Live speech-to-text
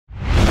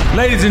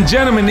Ladies and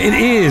gentlemen, it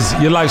is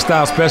your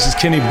lifestyle specialist,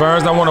 Kenny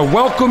Burns. I want to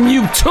welcome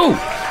you to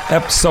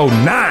episode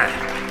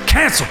 9,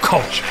 Cancel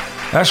Culture.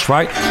 That's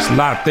right. There's a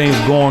lot of things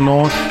going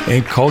on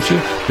in culture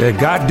that,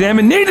 goddamn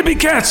it, need to be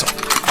canceled.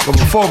 But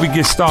before we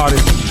get started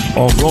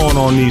on going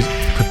on these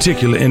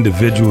particular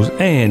individuals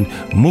and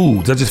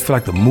moods, I just feel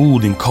like the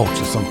mood in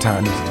culture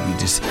sometimes needs to be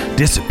just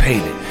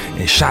dissipated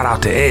and shot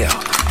out the air.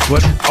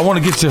 But I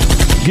want to get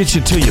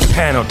you to your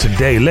panel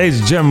today. Ladies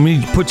and gentlemen, you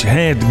need to put your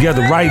hands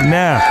together right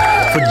now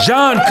for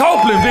John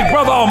Copeland, Big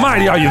Brother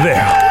Almighty. Are you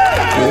there?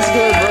 It's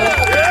good, bro.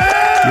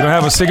 You don't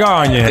have a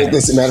cigar in your hand.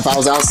 Listen, man, if I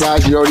was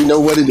outside, you already know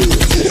what it is.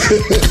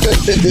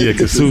 Yeah,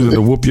 because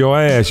Susan will whoop your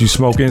ass. You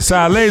smoke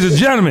inside. Ladies and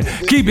gentlemen,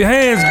 keep your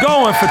hands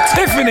going for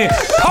Tiffany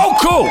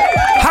Poku.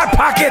 Hot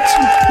Pocket.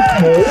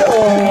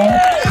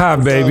 Hi,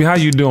 baby. How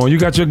you doing? You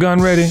got your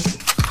gun ready?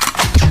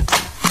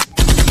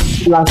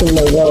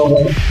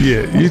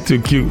 Yeah, you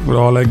too cute with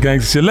all that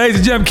gangster shit. Ladies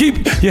and gentlemen,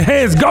 keep your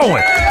hands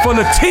going for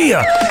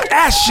Latia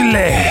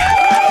Ashley.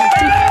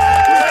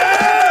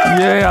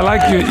 Yeah, I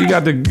like you. You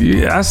got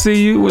I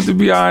see you with the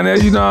behind there.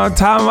 You know,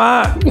 time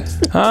out.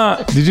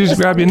 Huh? Did you just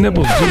grab your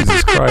nipples?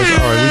 Jesus Christ. All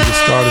right, we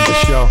just started the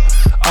show.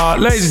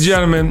 Ladies and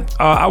gentlemen,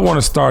 I want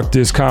to start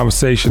this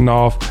conversation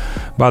off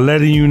by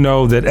letting you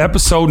know that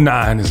episode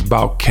 9 is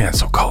about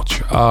cancel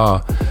culture.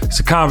 It's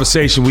a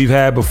conversation we've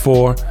had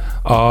before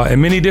in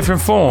many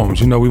different forms.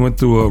 You know, we went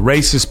through a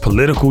racist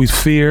political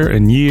sphere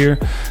and year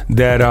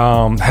that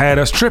had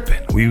us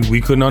tripping.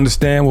 We couldn't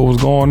understand what was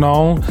going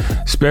on,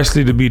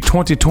 especially to be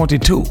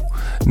 2022,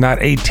 not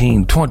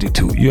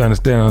 1822. You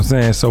understand what I'm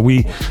saying? So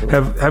we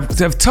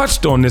have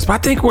touched on this, but I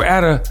think we're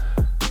at a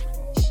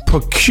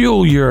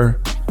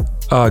peculiar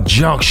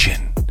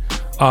junction.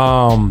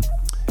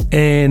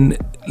 And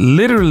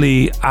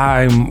literally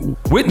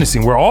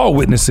we're all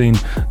witnessing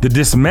the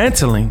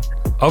dismantling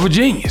of a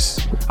genius.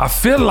 I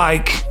feel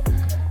like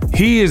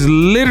he is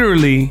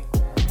literally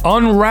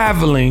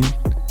unraveling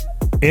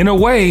in a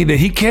way that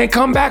he can't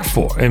come back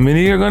for. And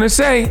many are gonna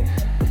say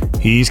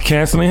he's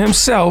canceling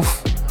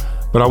himself,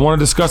 but I wanna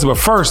discuss it. But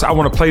first, I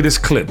wanna play this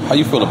clip. How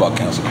you feel about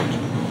cancel culture?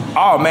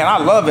 Oh man, I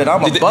love it.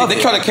 I'm above it.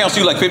 They try to cancel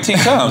you like 15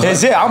 times.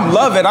 That's it. I'm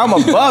above it. I'm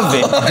above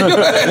it. You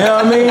know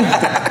what I mean?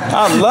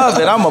 I love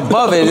it. I'm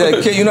above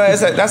it. You know,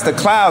 that's the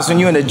clouds. When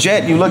you're in a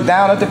jet, you look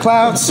down at the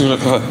clouds.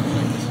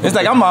 It's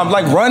like I'm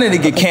like running to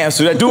get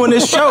canceled. Doing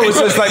this show, it's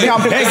just like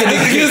I'm begging to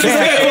get canceled.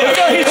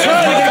 He's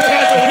trying to get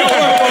canceled.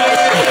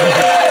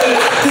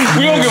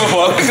 We don't give a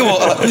fuck. Come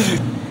on.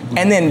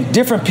 And then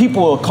different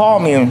people will call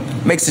me and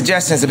make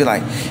suggestions and be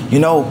like, you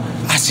know,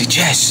 I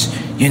suggest,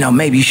 you know,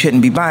 maybe you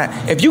shouldn't be buying.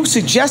 If you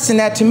suggesting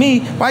that to me,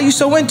 why are you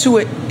so into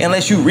it?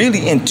 Unless you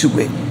really into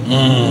it.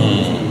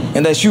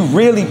 Unless you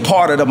really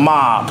part of the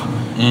mob.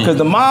 Because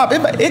the mob,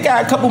 it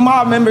got a couple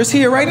mob members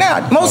here right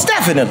now. Most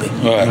definitely.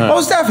 Right.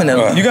 Most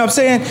definitely. Right. You know what I'm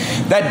saying?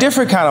 That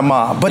different kind of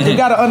mob. But they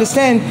got to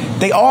understand,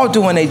 they all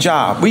doing their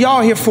job. We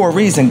all here for a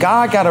reason.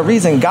 God got a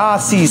reason.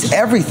 God sees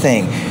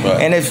everything.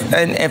 Right. And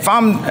if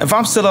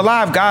I'm still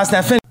alive, God's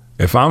not finished.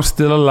 If I'm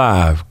still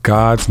alive,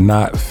 God's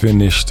not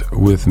finished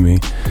with me.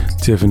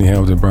 Tiffany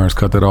Hamilton Burns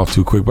cut that off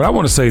too quick. But I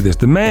want to say this.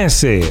 The man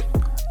said,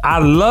 I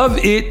love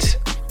it.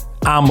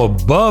 I'm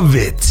above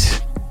it.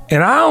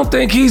 And I don't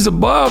think he's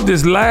above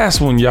this last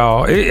one,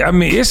 y'all.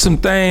 It's some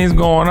things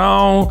going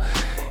on.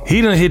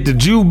 He done hit the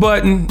Jew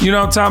button, you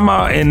know what I'm talking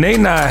about? And they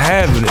not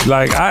having it.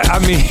 Like,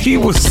 he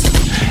was,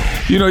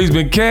 you know, he's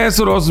been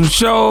canceled on some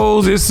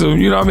shows. It's some,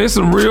 you know, it's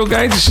some real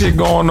gangster shit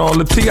going on.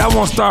 Latia, I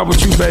want to start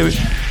with you, baby.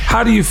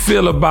 How do you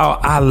feel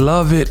about I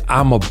love it,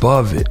 I'm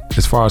above it,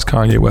 as far as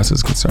Kanye West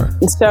is concerned?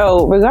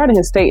 So regarding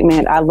his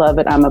statement, I love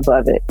it, I'm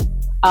above it.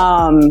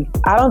 I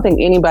don't think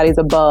anybody's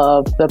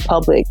above the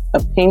public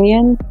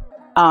opinion.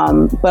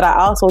 But I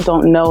also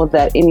don't know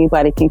that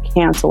anybody can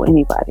cancel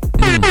anybody.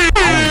 I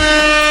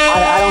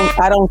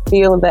don't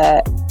feel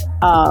that.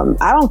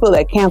 I don't feel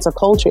that cancel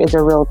culture is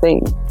a real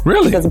thing.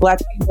 Really? Because black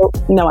people.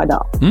 No, I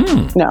don't.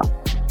 No,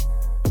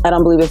 I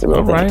don't believe it's a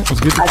real thing. All right, let's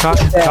get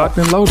the cocked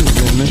and loaded.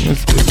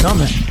 It's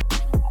coming.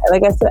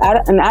 Like I said,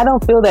 I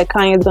don't feel that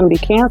Kanye is going to be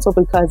canceled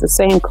because the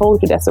same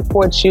culture that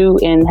supports you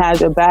and has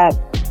your back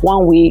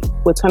one week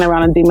will turn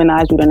around and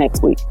demonize you the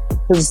next week.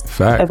 Because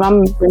if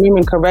I'm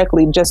remembering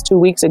correctly, just 2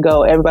 weeks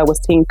ago, everybody was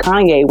Team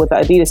Kanye with the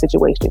Adidas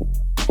situation.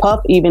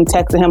 Puff even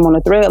texted him on the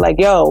thread like,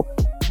 yo,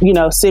 you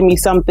know, send me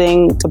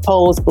something to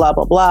post, blah,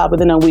 blah, blah. But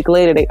then a week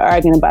later, they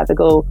arguing about to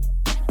go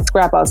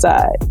scrap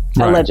outside,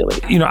 allegedly.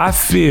 You know, I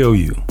feel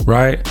you,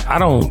 right? I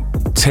don't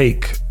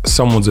take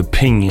someone's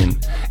opinion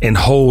and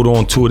hold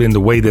on to it in the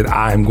way that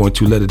I'm going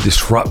to let it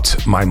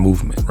disrupt my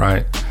movement,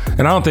 right?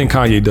 And I don't think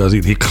Kanye does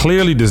either. He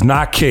clearly does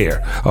not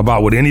care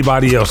about what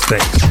anybody else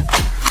thinks.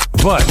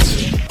 But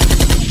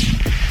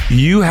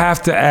you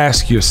have to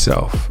ask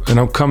yourself, and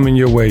I'm coming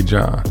your way,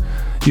 John,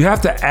 you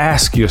have to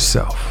ask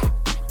yourself,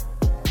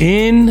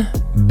 in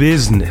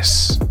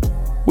business,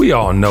 we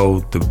all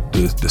know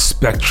the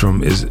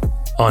spectrum is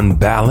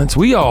unbalanced.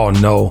 We all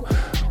know,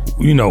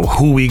 you know,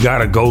 who we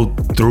gotta go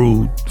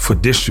through for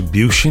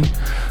distribution.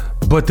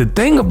 But the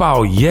thing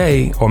about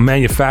Ye or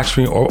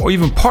manufacturing or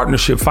even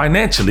partnership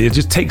financially, it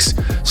just takes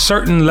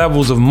certain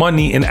levels of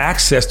money and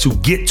access to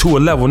get to a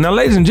level. Now,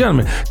 ladies and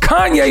gentlemen,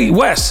 Kanye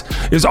West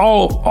is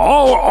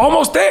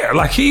almost there.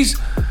 Like he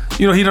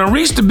done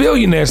reached the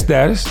billionaire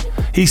status.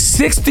 He's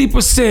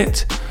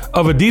 60%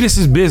 of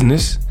Adidas's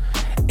business.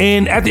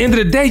 And at the end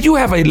of the day, you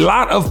have a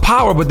lot of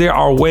power, but there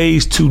are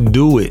ways to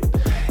do it.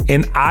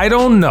 And I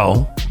don't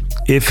know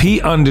if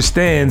he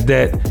understands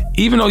that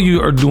even though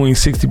you are doing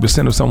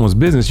 60% of someone's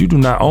business, you do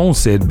not own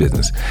said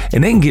business.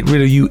 And they can get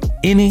rid of you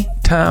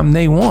anytime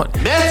they want.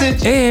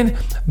 Message. And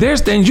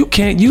there's things you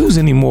can't use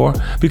anymore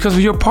because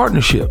of your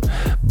partnership.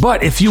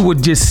 But if you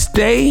would just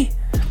stay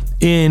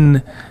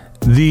in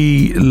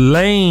the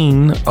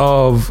lane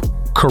of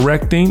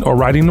correcting or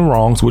righting the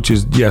wrongs, which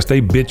is, yes,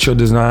 they bitch your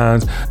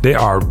designs. They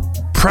are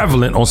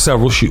prevalent on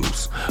several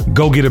shoes.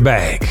 Go get a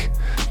bag.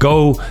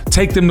 Go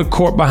take them to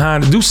court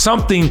behind it. Do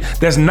something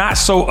that's not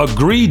so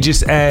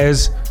egregious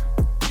as,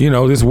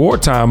 this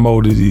wartime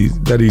mode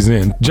that he's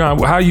in. John,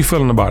 how are you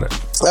feeling about it?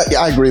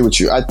 I agree with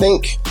you. I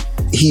think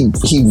he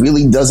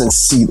really doesn't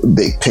see the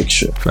big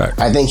picture. Fact.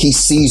 I think he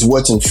sees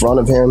what's in front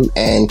of him,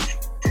 and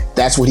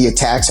that's what he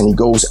attacks, and he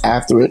goes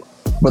after it.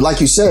 But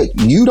like you said,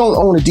 you don't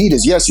own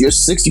Adidas. Yes, you're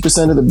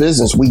 60% of the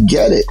business. We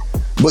get it.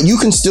 But you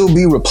can still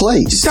be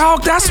replaced.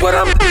 Dog, that's what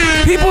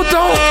people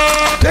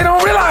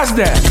don't realize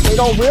that. They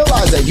don't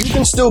realize that. You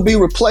can still be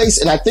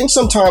replaced. And I think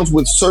sometimes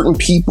with certain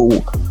people,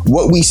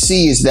 what we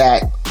see is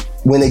that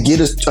when they get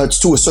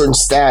to a certain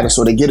status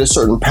or they get a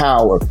certain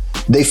power,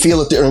 they feel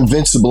that they're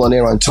invincible and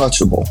they're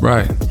untouchable.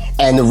 Right.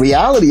 And the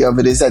reality of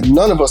it is that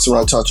none of us are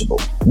untouchable.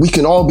 We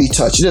can all be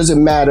touched. It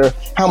doesn't matter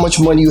how much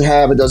money you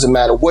have. It doesn't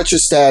matter what your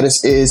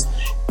status is.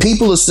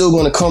 People are still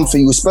going to come for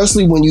you,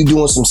 especially when you're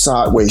doing some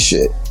sideways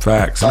shit.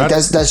 Facts. Like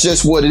that's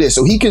just what it is.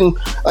 So he can,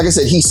 like I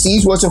said, he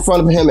sees what's in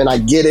front of him, and I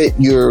get it.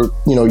 You're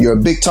a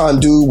big time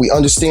dude. We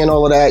understand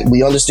all of that.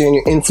 We understand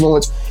your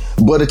influence.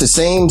 But at the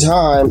same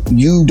time,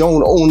 you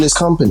don't own this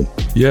company.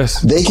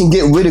 Yes. They can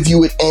get rid of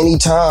you at any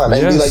time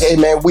and be like, hey,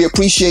 man, we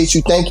appreciate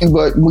you. Thank you.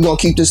 But we're going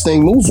to keep this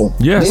thing moving.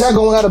 Yes. They're not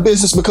going out of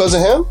business because of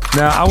him.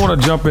 Now, I want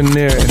to jump in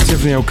there. And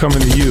Tiffany, I'm coming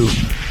to you.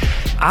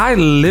 I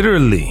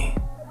literally,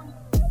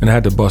 and I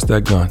had to bust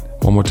that gun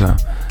one more time.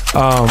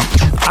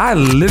 I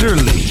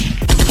literally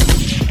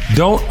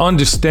don't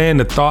understand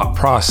the thought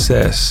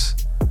process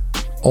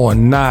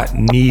on not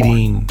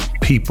needing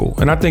people.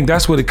 And I think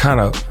that's what it kind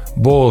of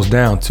boils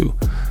down to.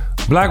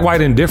 Black,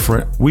 white,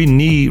 indifferent, we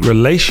need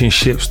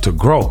relationships to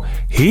grow.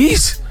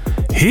 He's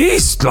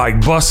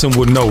like busting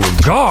with no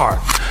regard.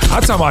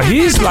 I'm talking about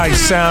he's like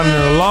sounding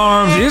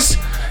alarms.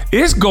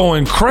 It's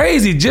going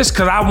crazy just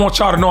because I want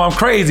y'all to know I'm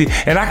crazy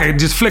and I can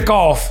just flick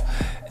off,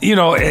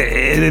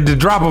 at the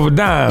drop of a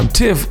dime.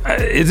 Tiff,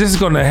 is this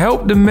going to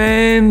help the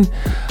man,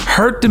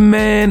 hurt the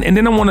man? And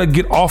then I want to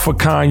get off of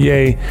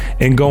Kanye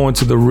and go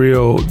into the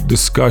real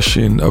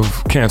discussion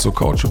of cancel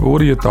culture. But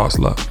what are your thoughts,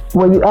 love?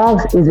 When you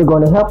ask, is it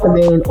going to help the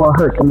man or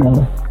hurt the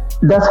man?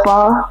 Thus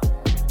far,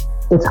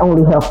 it's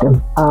only helped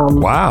him.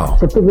 Wow.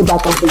 To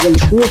piggyback on the way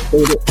Spears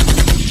stated,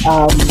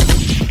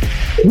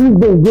 he's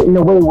been getting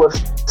away with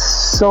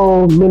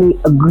so many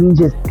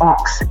egregious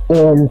acts,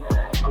 and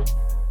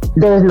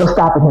there's no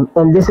stopping him.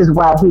 And this is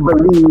why he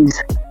believes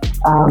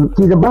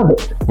he's above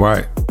it.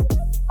 Right.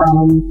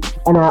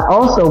 And I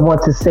also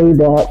want to say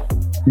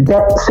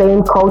that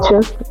same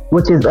culture,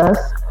 which is us,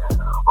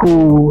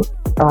 who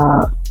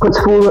puts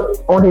food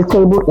on his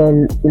table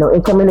and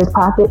income in his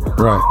pocket.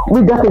 Right.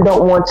 We definitely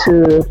don't want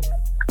to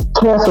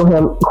cancel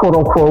him, quote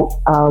unquote,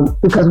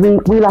 because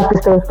we like to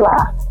stay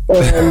fly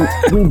and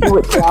we do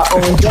it to our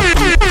own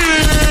detriment.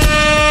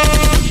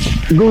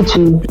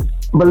 Gucci,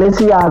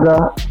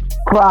 Balenciaga,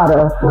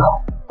 Prada,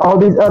 all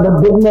these other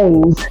big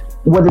names,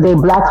 whether they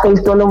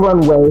blackfaced on the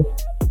runway,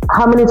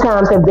 how many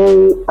times have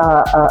they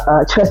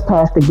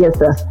trespassed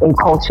against us in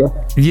culture?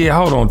 Yeah,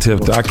 hold on,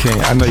 Tiff. I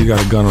can't. I know you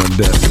got a gun on the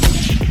desk,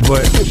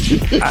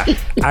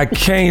 but I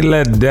can't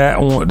let that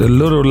on the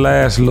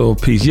last little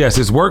piece. Yes,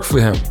 it's worked for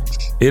him.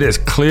 It has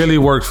clearly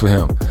worked for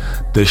him.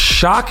 The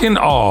shock and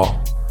awe.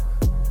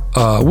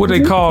 What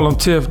they call them,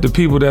 Tiff? The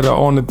people that are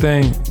on the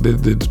thing,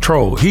 the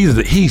troll.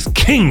 He's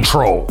king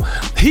troll.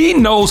 He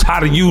knows how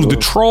to use the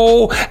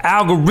troll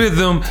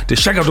algorithm to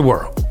shake up the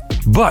world.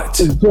 But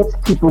it gets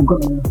people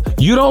going.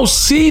 You don't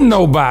see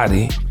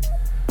nobody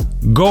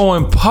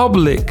going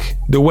public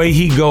the way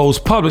he goes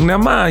public. Now,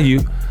 mind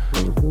you,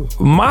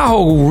 my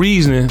whole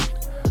reasoning,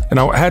 and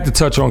I had to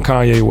touch on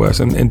Kanye West,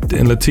 and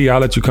Latia,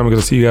 I'll let you come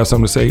because I see you have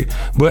something to say.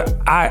 But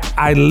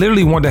I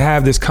literally wanted to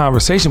have this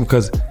conversation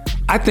because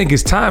I think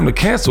it's time to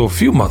cancel a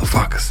few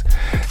motherfuckers.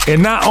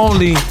 And not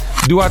only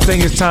do I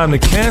think it's time to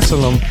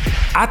cancel them,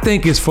 I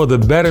think it's for the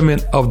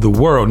betterment of the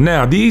world.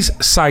 Now, these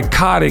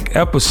psychotic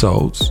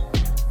episodes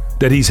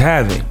that he's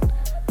having,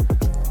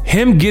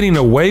 him getting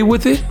away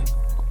with it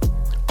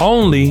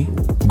only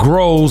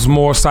grows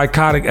more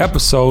psychotic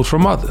episodes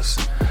from others.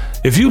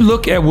 If you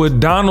look at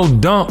what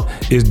Donald Dump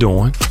is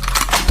doing,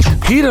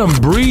 he done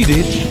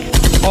breeded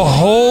a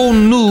whole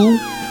new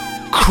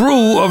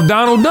crew of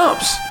Donald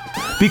Dumps.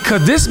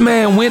 because this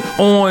man went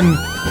on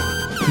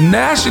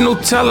national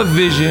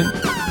television,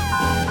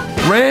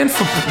 ran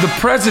for the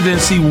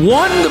presidency,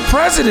 won the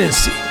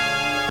presidency,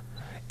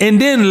 and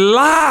then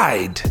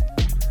lied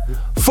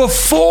for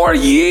 4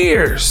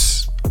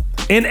 years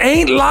and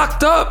ain't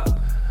locked up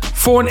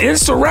for an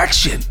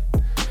insurrection.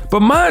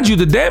 But mind you,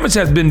 the damage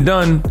has been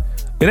done.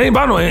 It ain't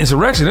about no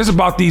insurrection. It's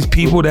about these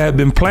people that have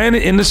been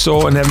planted in the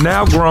soil and have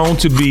now grown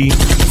to be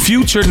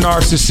future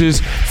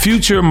narcissists,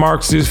 future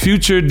Marxists,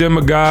 future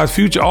demagogues,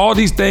 future all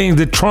these things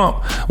that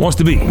Trump wants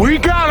to be. We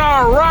got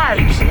our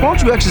rights. Why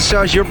don't you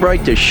exercise your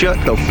right to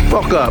shut the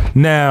fuck up?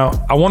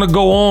 Now, I want to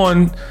go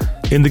on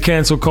in the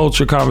cancel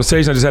culture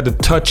conversation. I just had to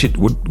touch it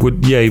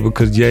with Ye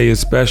because Ye is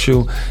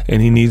special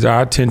and he needs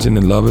our attention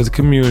and love as a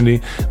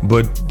community.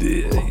 But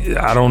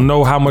I don't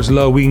know how much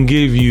love we can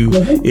give you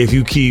if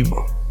you keep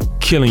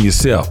killing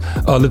yourself.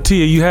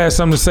 Latia, you had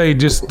something to say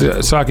just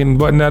so I can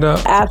button that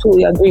up? I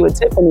absolutely agree with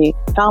Tiffany.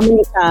 How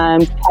many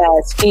times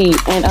has he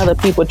and other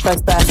people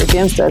trespassed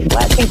against us?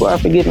 Black people are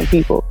forgiving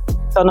people.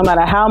 So no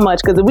matter how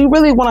much, because if we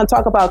really want to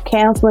talk about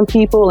canceling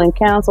people and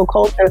cancel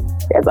culture,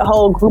 there's a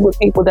whole group of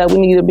people that we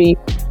need to be,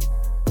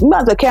 we might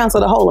have to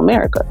cancel the whole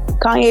America.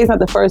 Kanye is not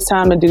the first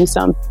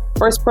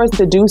person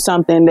to do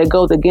something that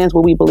goes against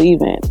what we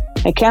believe in.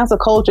 And cancel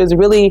culture is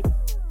really,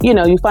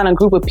 you find a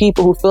group of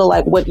people who feel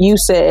like what you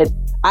said,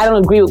 I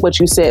don't agree with what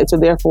you said, so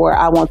therefore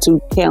I want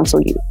to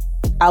cancel you.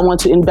 I want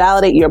to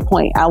invalidate your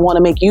point. I want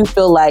to make you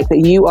feel like that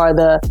you are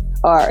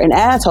an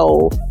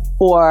asshole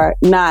for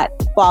not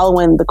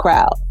following the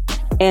crowd.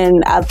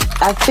 And I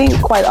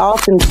think quite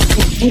often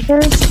free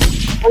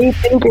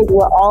thinkers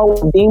were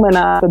always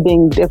demonized for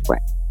being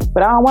different.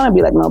 But I don't want to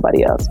be like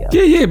nobody else.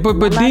 Yeah, but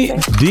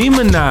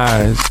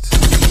demonized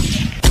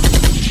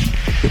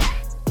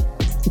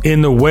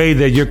in the way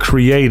that you're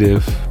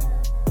creative.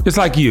 It's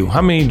like you.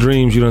 How many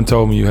dreams you done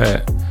told me you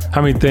had?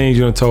 How many things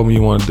you done told me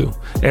you want to do?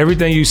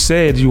 Everything you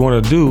said you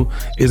want to do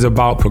is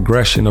about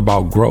progression,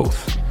 about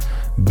growth.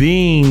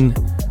 Being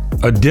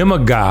a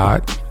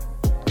demigod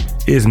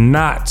is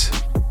not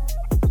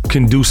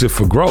conducive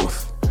for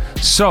growth.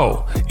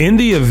 So, in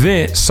the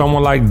event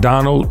someone like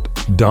Donald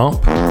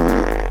Dump,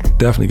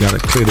 definitely got to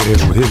clear the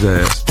air with his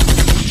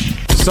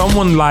ass.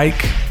 Someone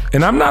like,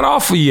 and I'm not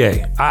off of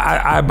Ye.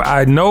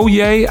 I know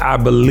Ye. I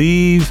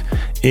believe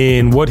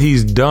in what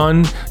he's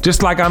done.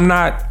 Just like I'm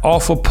not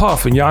off of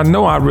Puff, and y'all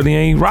know I really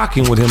ain't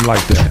rocking with him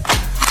like that.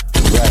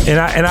 Right.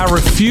 And I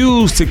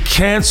refuse to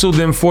cancel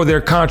them for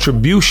their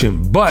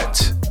contribution,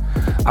 but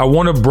I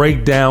want to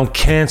break down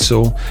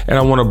cancel and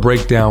I want to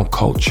break down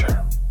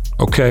culture.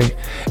 Okay?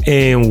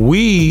 And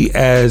we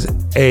as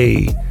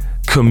a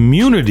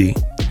community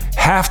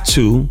have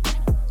to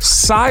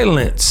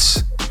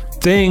silence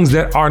things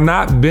that are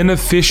not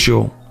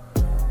beneficial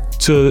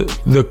to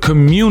the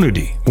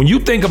community. When you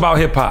think about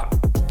hip hop,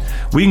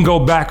 we can go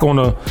back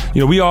on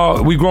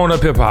we grown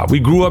up hip hop. We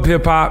grew up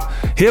hip hop.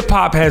 Hip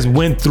hop has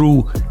went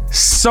through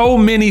so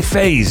many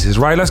phases,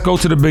 right? Let's go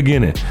to the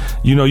beginning.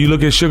 You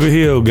look at Sugar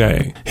Hill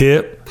Gang.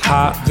 Hip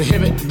hop. The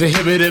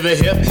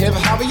hip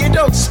hop, you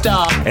don't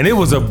stop. And it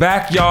was a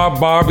backyard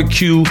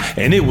barbecue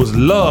and it was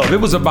love.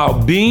 It was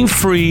about being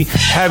free,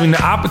 having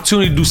the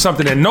opportunity to do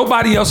something that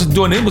nobody else is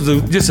doing. It was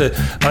just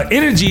an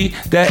energy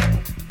that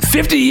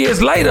 50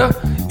 years later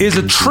is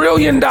 $1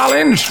 trillion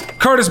industry.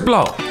 Curtis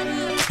Blow.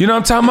 You know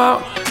what I'm talking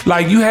about?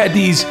 Like, you had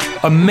these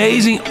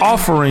amazing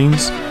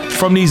offerings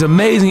from these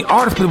amazing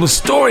artists, but it was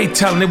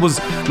storytelling. It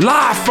was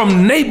live from the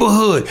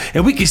neighborhood,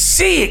 and we could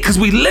see it because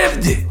we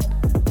lived it.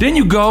 Then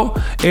you go,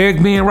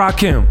 Eric B. and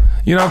Rakim.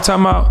 You know what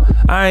I'm talking about?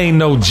 I ain't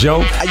no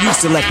joke. I used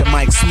to let the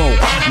mic smoke.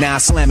 Now I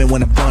slam it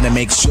when I'm done and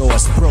make sure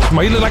it's broke.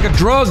 He looked like a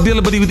drug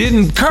dealer, but he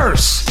didn't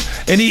curse.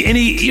 And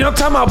he, you know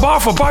what I'm talking about, bar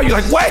for bar, you're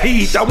like,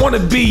 wait, I want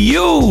to be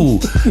you.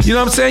 You know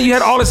what I'm saying? You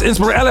had all this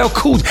inspiration. LL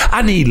Cool J,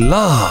 I need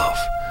love.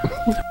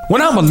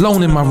 When I'm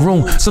alone in my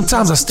room,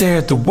 sometimes I stare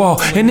at the wall,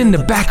 and in the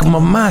back of my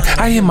mind,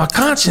 I hear my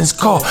conscience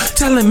call,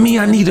 telling me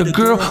I need a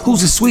girl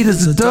who's as sweet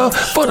as a dove.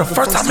 For the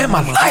first time in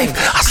my life,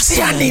 I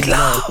see I need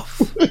love.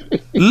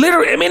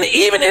 Literally,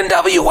 even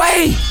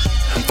NWA.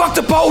 Fuck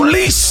the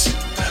police.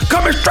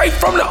 Coming straight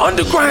from the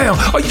underground.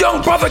 A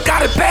young brother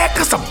got it bad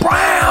cause I'm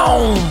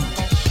brown.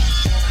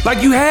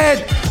 Like, you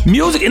had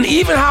music, and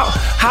even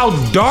how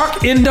dark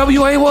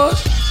NWA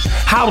was,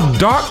 how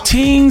dark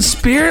Teen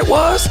Spirit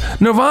was,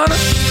 Nirvana.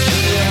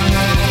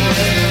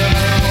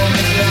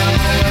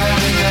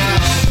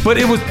 But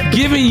it was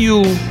giving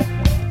you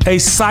a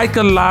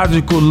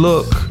psychological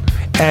look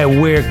at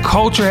where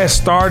culture has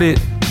started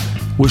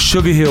with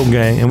Sugar Hill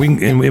Gang,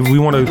 and if we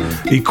want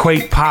to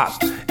equate pop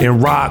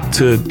and rock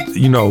to,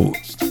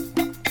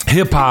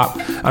 hip hop.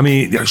 I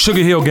mean,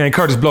 Sugar Hill Gang,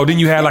 Curtis Blow. Then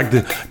you had like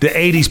the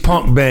 80s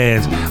punk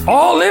bands.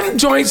 All them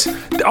joints,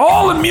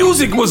 all the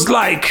music was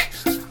like,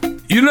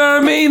 you know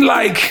what I mean?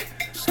 Like,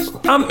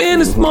 I'm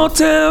in a small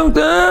town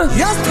girl.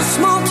 Just a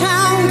small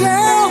town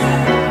girl,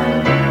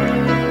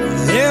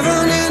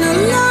 living in a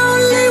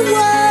lonely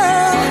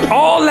world.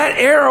 All that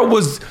era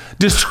was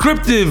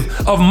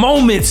descriptive of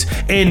moments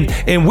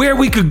and where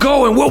we could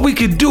go and what we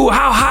could do,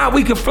 how high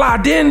we could fly.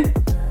 Then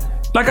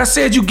Like I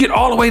said, you get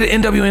all the way to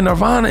NWA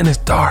Nirvana and it's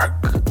dark.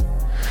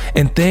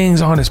 And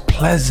things aren't as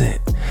pleasant.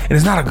 And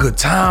it's not a good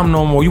time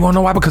no more. You wanna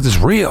know why? Because it's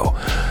real.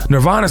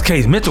 Nirvana's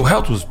case, mental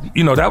health was,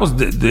 that was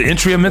the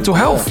entry of mental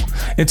health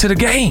into the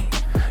game.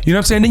 You know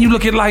what I'm saying? Then you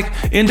look at like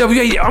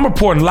NWA, I'm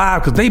reporting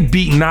live because they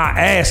beating our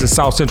ass in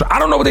South Central. I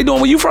don't know what they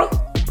doing where you from,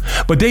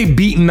 but they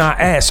beating our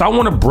ass. So I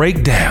wanna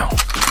break down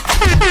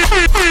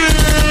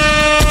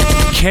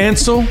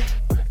cancel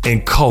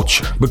and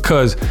culture,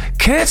 because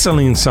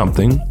canceling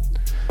something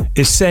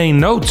is saying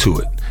no to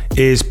it,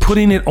 is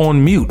putting it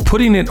on mute,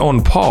 putting it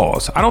on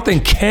pause. I don't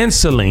think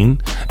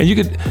canceling, and you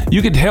could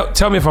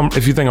tell me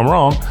if you think I'm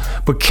wrong,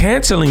 but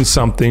canceling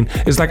something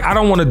is like, I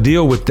don't want to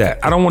deal with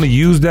that. I don't want to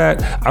use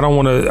that. I don't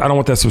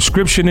want that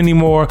subscription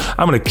anymore.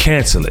 I'm going to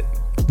cancel it.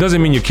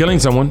 Doesn't mean you're killing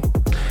someone.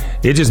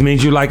 It just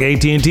means you like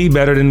AT&T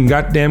better than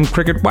goddamn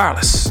Cricket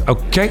Wireless,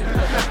 okay?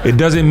 It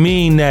doesn't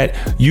mean that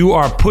you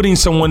are putting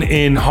someone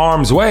in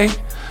harm's way.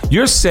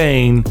 You're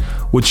saying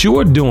what you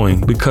are doing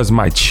because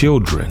my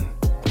children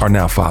are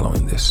now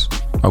following this,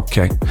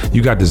 okay?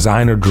 You got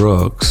designer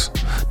drugs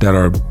that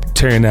are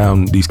tearing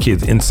down these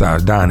kids'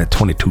 insides, dying at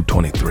 22,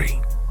 23.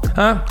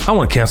 I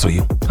want to cancel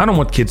you. I don't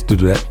want kids to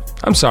do that.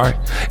 I'm sorry.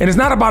 And it's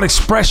not about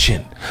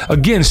expression.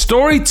 Again,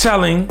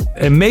 storytelling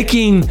and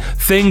making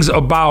things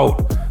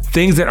about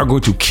things that are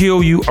going to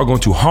kill you, are going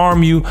to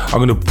harm you, are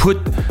going to put,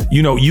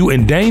 you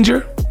in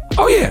danger.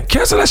 Oh yeah,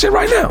 cancel that shit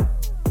right now.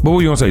 What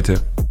were you gonna say,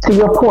 Tiff? To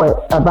your point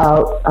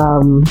about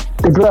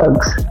the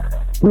drugs,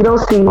 we don't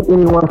see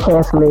anyone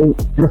canceling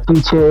the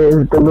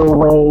Futures, the Lil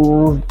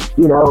Waynes,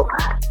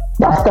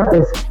 that stuff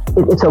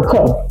it's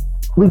okay.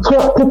 We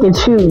can't pick and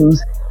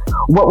choose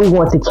what we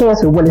want to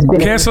cancel when it's been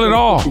cancel it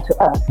all.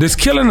 It's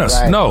killing us.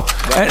 Right. No,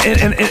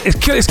 and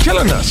it's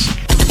killing us.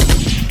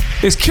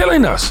 It's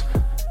killing us.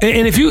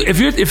 And if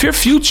you're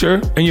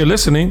Future and you're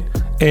listening,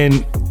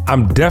 and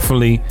I'm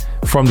definitely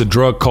from the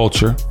drug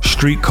culture,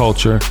 street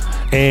culture,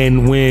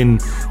 and when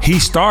he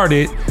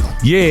started,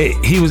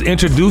 he was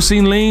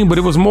introducing lean, but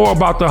it was more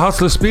about the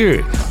hustler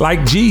spirit, like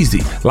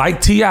Jeezy,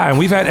 like T.I., and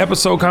we've had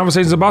episode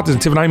conversations about this.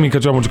 And Tiffany, I didn't mean to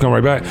cut you off, I want you to come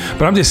right back.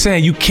 But I'm just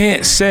saying, you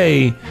can't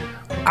say,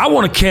 I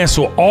want to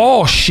cancel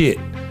all shit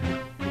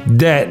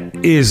that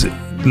is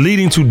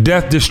leading to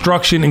death,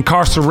 destruction,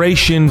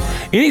 incarceration,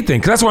 anything,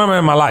 because that's where I'm at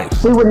in my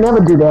life. We would never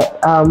do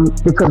that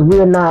because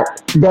we're not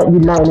that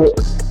united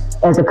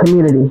as a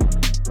community.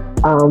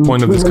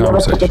 Point of this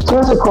conversation. The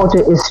cancel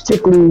culture is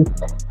strictly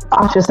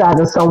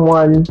ostracizing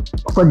someone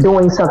for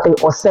doing something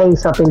or saying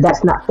something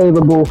that's not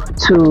favorable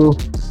to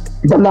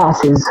the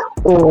masses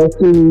or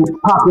to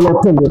popular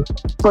opinion.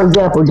 For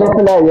example, Jeff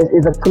Hilarious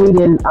is a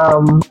comedian,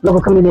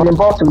 local comedian in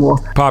Baltimore.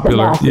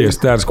 Popular,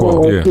 status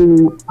quo,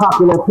 to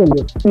popular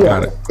opinion. Yeah.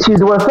 Got it. She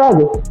used the word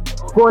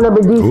faggot. Growing up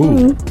in D.C.,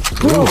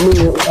 we don't mean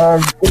it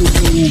as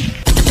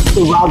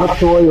anything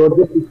derogatory or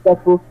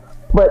disrespectful,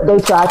 but they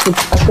tried to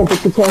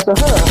attempt to cancel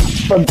her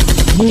for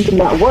using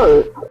that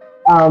word,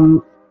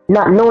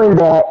 not knowing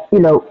that,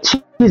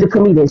 she's a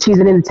comedian, she's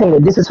an entertainer,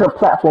 this is her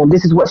platform,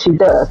 this is what she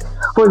does.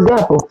 For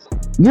example,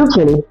 you,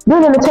 Kenny, you're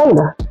an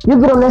entertainer. You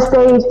get on that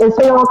stage and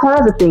say all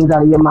kinds of things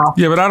out of your mouth.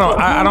 Yeah, but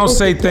I don't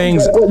say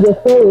things.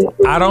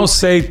 I don't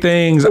say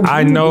things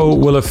I know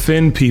will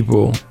offend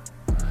people.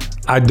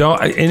 I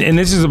don't, and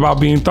this is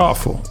about being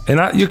thoughtful. And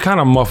you're kind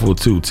of muffled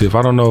too, Tiff.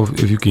 I don't know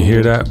if you can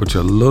hear that, but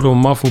you're a little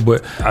muffled.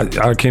 But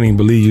I can't even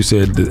believe you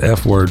said the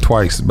F word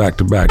twice back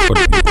to back. But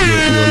you're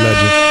a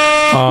legend.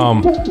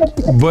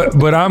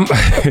 But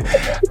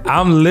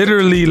I'm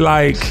literally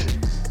like,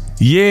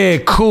 yeah,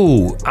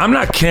 cool. I'm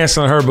not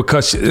canceling her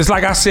because it's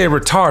like I said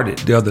retarded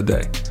the other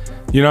day.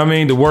 You know what I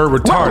mean? The word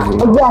retarded.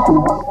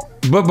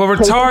 Exactly. But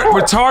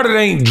retarded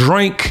ain't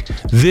drink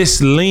this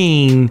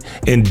lean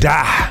and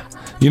die.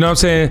 You know what I'm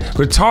saying?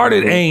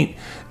 Retarded ain't,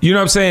 you know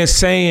what I'm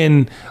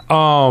saying,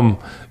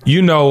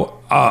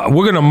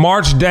 we're gonna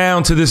march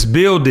down to this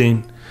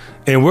building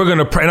and we're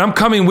gonna pray, and I'm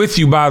coming with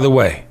you, by the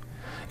way.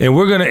 And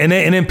we're gonna, and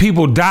then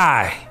people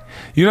die.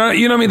 You know what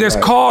I mean? There's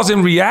cause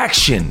and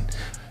reaction.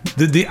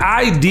 The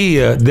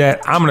idea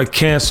that I'm gonna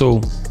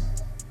cancel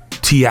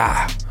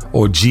T.I.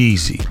 or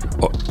Jeezy,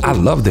 or I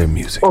love their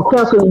music. Or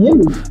cancel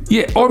you.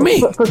 Yeah, or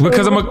me,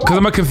 because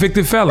I'm a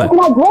convicted felon.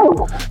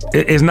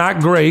 It's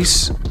not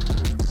grace,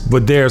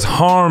 but there's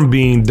harm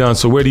being done.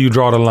 So where do you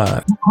draw the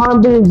line?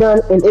 Harm being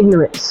done in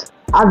ignorance.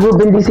 I grew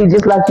up in D.C.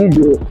 just like you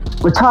did.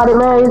 Retarded,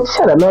 man?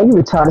 Shut up, man. You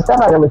retarded.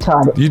 Stop acting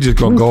retarded. You just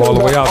gonna go all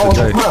the way out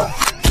today.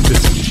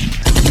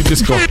 You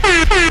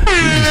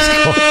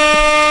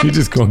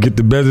just gonna get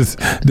the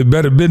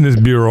Better Business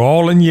Bureau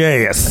all in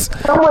your ass.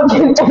 Someone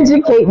can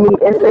educate me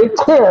and say,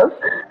 Tim,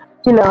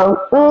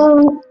 not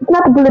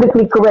the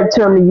politically correct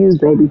term to use,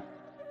 baby.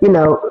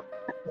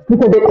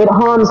 Because it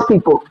harms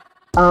people.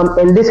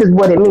 And this is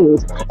what it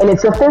means. And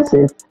it's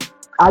offensive.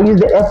 I use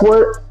the F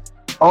word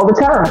all the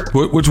time.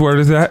 Which word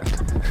is that?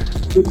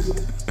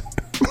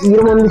 You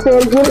don't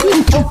understand?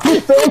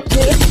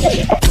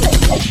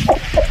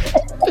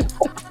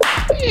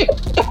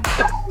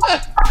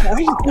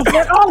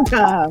 All the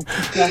time.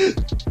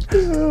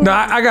 No,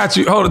 I got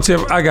you. Hold on,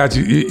 Tiff. I got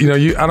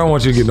you. I don't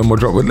want you to get no more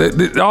trouble.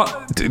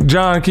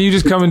 John, can you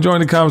just come and join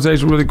the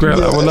conversation really quick?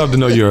 I would love to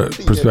know your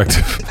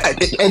perspective.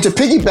 And to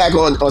piggyback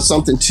on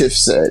something Tiff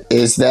said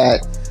is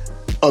that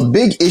a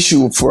big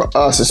issue for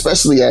us,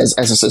 especially as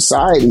a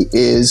society,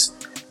 is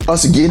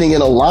us getting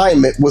in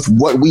alignment with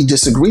what we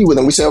disagree with.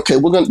 And we say, okay,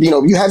 we're going to,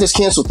 you have this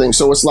cancel thing.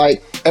 So it's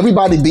like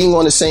everybody being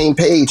on the same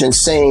page and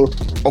saying,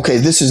 okay,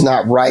 this is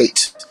not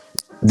right.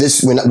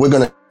 We're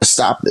going to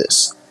stop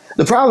this.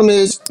 The problem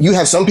is you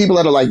have some people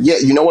that are like, yeah,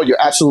 you know what?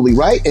 You're absolutely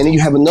right. And then you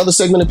have another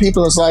segment of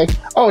people that's like,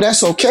 oh,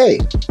 that's okay.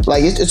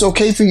 Like, it's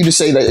okay for you to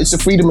say that. It's a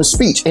freedom of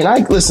speech. And I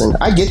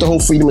get the whole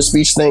freedom of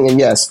speech thing. And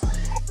yes,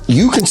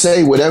 you can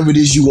say whatever it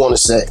is you want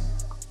to say.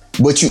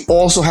 But you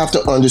also have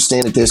to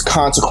understand that there's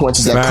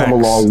consequences that come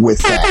along with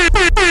that.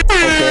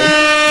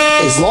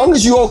 Okay? As long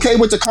as you're okay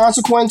with the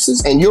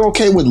consequences and you're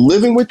okay with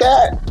living with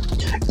that,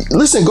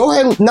 listen, go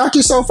ahead and knock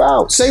yourself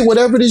out. Say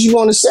whatever it is you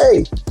want to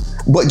say.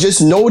 But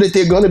just know that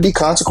there are going to be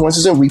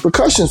consequences and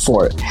repercussions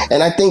for it.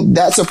 And I think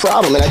that's a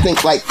problem. And I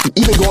think, like,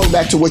 even going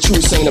back to what you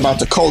were saying about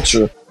the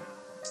culture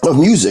of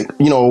music,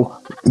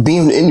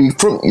 being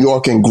from New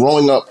York and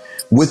growing up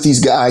with these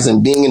guys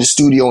and being in the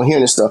studio and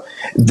hearing this stuff,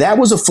 that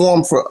was a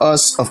form for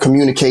us of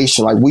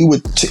communication. Like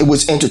it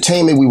was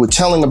entertainment. We were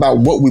telling about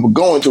what we were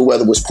going through,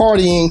 whether it was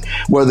partying,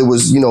 whether it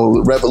was,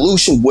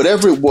 revolution,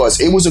 whatever it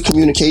was a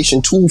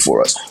communication tool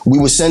for us. We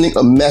were sending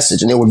a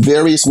message, and there were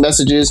various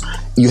messages.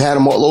 You had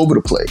them all over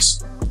the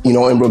place,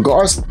 in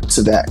regards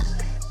to that.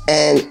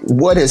 And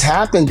what has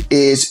happened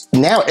is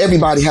now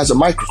everybody has a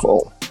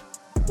microphone,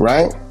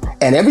 right?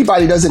 And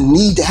everybody doesn't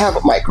need to have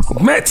a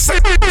microphone. Man, say.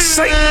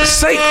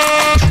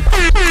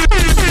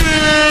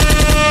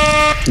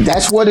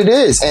 That's what it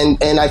is.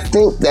 And I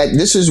think that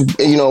this is,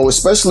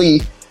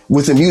 especially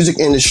with the music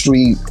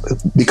industry,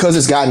 because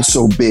it's gotten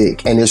so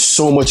big and there's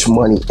so much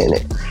money in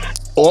it.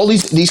 All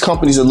these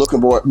companies are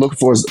looking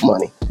for is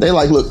money. They're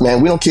like, look,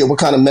 man, we don't care what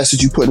kind of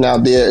message you're putting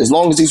out there. As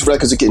long as these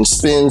records are getting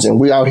spins and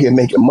we're out here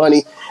making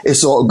money,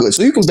 it's all good.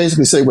 So you can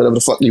basically say whatever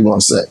the fuck you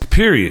want to say.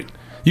 Period.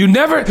 Hold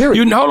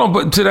on,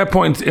 but to that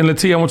point, and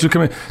Latia, I want you to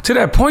come in. To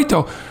that point,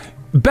 though,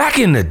 back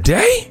in the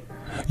day,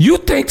 you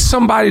think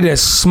somebody that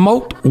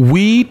smoked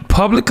weed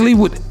publicly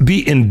would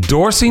be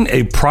endorsing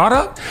a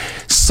product?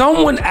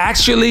 Someone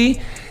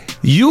actually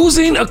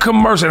using a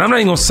commercial, and I'm not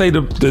even going to say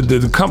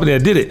the company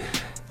that did it.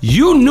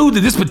 You knew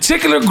that this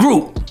particular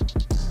group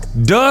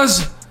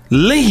does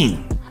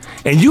lean,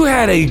 and you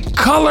had a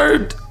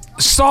colored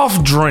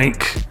soft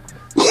drink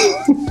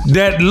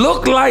that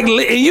look like,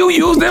 and you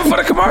use them for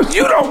the commercial.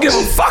 You don't give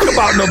a fuck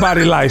about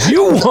nobody's life.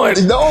 You want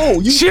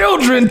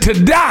children to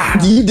die.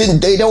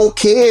 They don't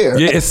care.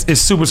 Yeah,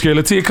 it's super scary.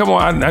 Latia, come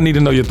on. I need to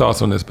know your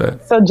thoughts on this,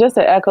 Pat. So just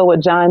to echo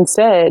what John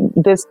said,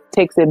 this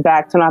takes it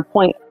back to my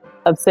point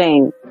of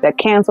saying that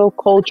cancel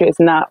culture is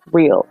not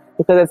real,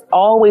 because it's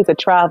always a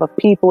tribe of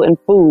people and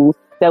fools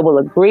that will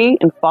agree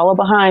and follow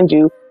behind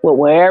you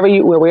wherever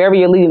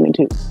you're leading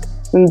to.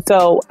 And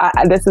so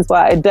this is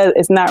why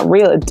it's not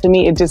real. To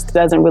me, it just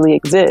doesn't really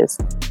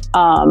exist.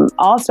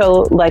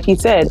 Also, like he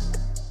said,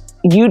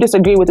 you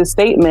disagree with the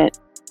statement,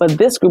 but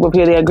this group of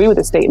here, they agree with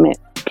the statement.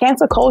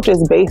 Cancel culture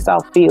is based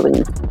off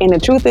feelings. And the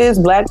truth is,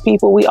 Black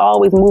people, we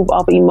always move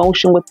off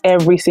emotion with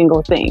every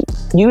single thing.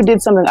 You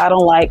did something I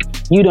don't like,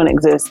 you don't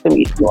exist to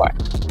me anymore.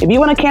 If you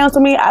want to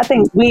cancel me, I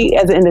think we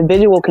as an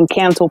individual can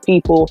cancel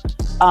people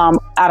out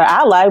of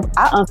our life.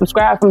 I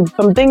unsubscribe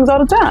from things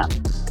all the time,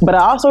 but I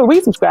also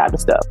resubscribe to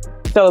stuff.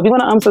 So if you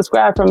want to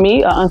unsubscribe from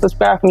me, or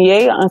unsubscribe from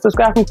Ye, or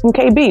unsubscribe from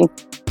KB,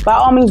 by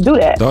all means do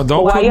that. Don't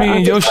put me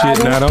in your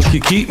shit now. Don't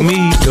keep me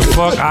the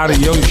fuck out of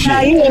your shit. Now,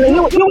 you in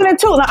it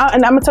too,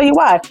 and I'm going to tell you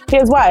why.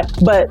 Here's why.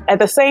 But at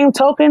the same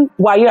token,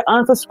 while you're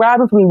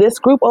unsubscribing from this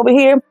group over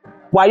here,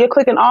 while you're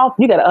clicking off,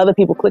 you got other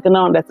people clicking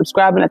on that's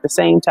subscribing at the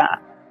same time.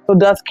 So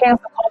does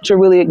cancel culture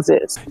really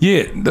exist?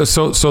 Yeah.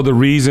 So the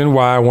reason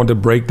why I want to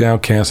break down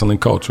canceling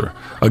culture,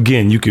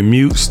 again, you can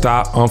mute,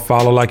 stop,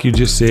 unfollow, like you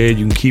just said.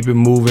 You can keep it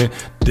moving.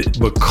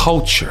 But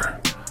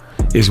culture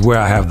is where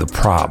I have the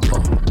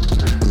problem.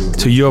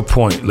 To your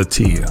point,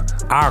 Latia,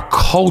 our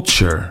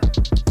culture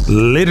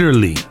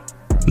literally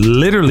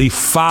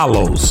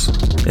follows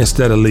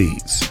instead of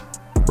leads,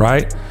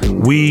 right?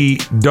 We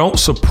don't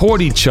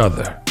support each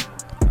other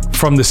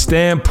from the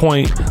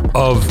standpoint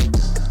of,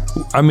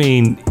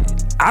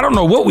 I don't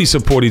know what we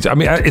support each.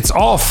 It's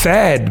all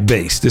fad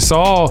based. It's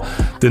all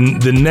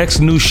the next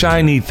new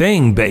shiny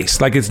thing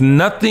based. Like, it's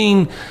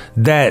nothing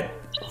that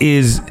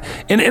is,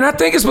 and I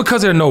think it's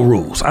because there are no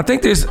rules. I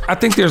think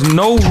there's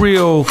no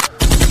real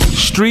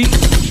street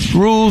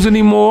rules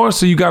anymore.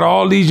 So you got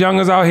all these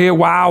youngers out here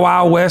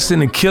wild west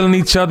and killing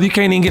each other. You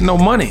can't even get no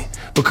money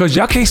because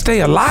y'all can't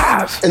stay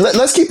alive. And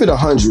let's keep it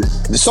 100.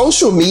 The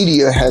social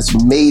media has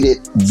made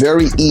it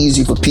very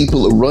easy for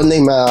people to run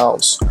their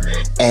mouths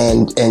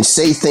and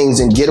say things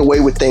and get away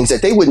with things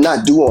that they would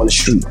not do on the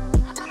street.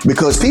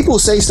 Because people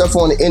say stuff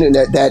on the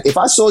internet that if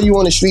I saw you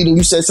on the street and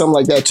you said something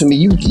like that to me,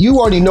 you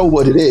already know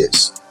what it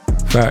is.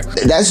 Fact.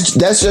 That's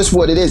just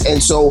what it is.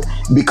 And so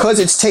because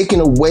it's taken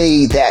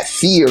away that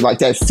fear, like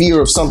that fear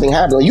of something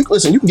happening. You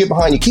can get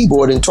behind your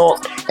keyboard and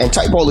talk and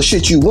type all the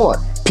shit you want.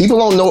 People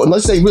don't know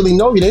unless they really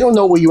know you. They don't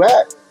know where you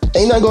at.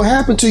 Ain't nothing gonna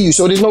happen to you.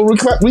 So there's no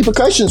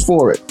repercussions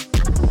for it.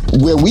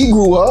 Where we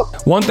grew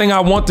up. One thing I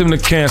want them to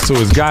cancel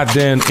is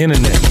goddamn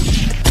internet.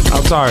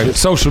 I'm sorry,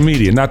 social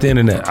media, not the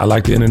internet. I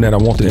like the internet. I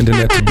want the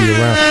internet to be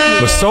around.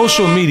 But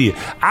social media,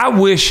 I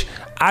wish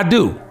I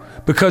do.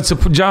 Because to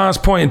John's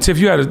point, and Tiff,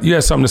 you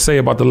had something to say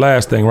about the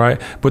last thing, right?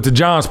 But to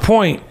John's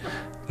point,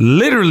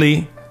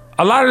 literally,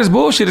 a lot of this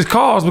bullshit is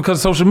caused because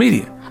of social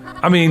media.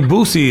 I mean,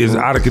 Boosie is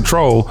out of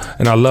control,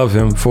 and I love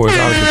him for his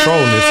out of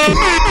controlness.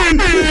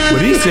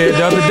 But he said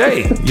the other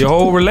day, your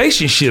whole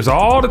relationships,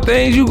 all the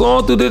things you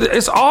going through,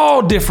 it's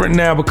all different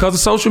now because of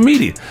social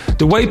media.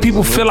 The way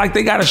people feel like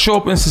they got to show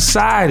up in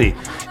society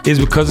is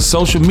because of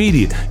social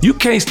media. You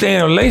can't stay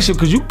in a relationship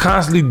because you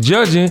constantly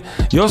judging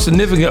your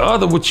significant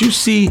other, what you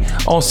see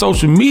on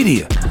social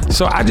media.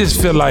 So I just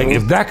feel like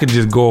if that could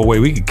just go away,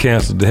 we could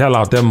cancel the hell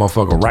out that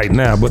motherfucker right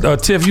now.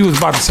 But Tiff, you was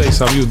about to say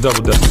something. You was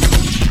double.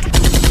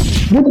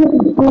 This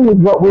is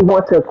what we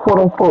want to quote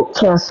unquote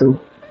cancel.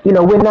 You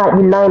know, we're not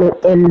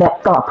united in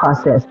that thought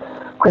process.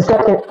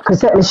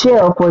 Chrisette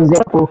Michele, for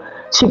example,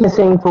 she can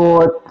sing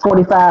for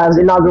 45's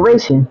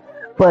inauguration,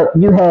 but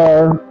you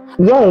have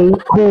Ye,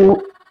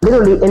 who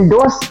literally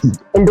endorses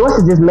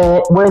this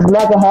man, wears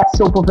MAGA hats,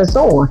 so forth and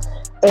so on.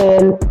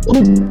 And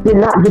he did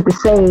not get the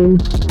same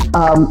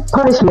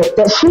punishment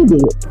that she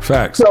did.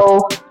 Facts.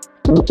 So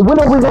when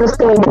are we going to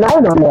stay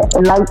united on that?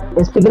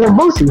 And speaking of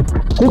Boosie,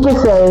 he can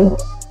say,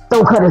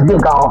 "Don't cut his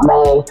dick off,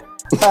 man."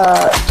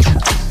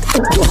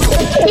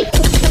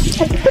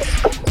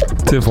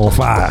 Tiff on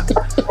fire.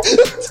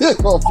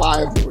 Tiff on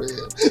fire for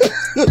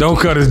real. Don't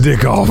cut his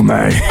dick off,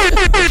 man.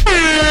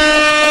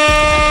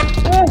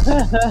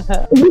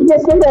 You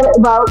just said that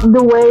about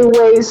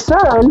Dwayne's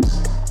son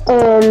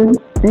and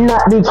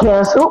not be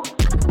canceled.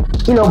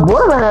 You know,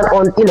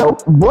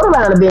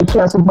 borderline of being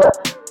canceled,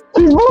 but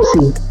he's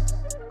Boosie.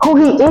 Who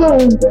he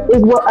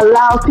is what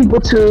allows people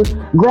to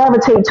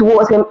gravitate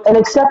towards him and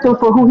accept him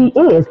for who he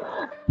is,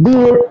 be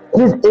it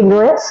his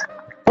ignorance,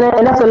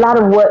 and that's a lot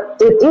of what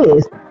it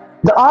is.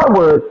 The R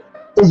word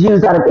is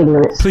used out of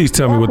ignorance. Please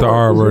tell me what the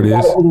R word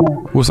is.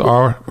 What's the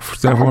R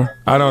stand for?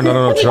 I don't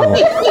know what you're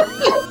talking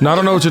about. No, I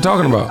don't know what you're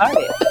talking about.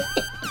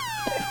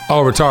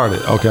 Oh,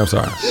 retarded. Okay, I'm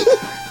sorry.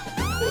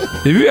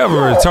 If you have a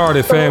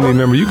retarded family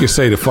member, you can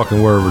say the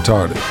fucking word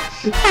retarded.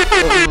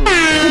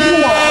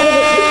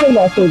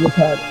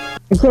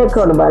 You can't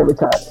call nobody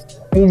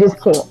retarded. You just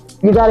can't.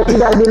 You gotta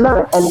be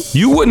learned. And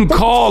you wouldn't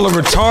call a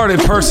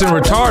retarded person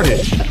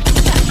retarded.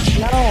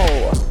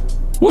 No.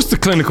 What's the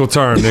clinical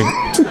term, nigga?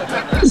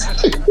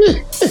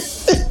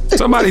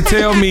 Somebody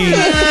tell me.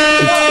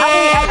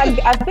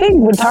 I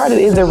think retarded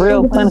is a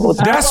real clinical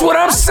term. That's what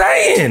I'm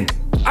saying.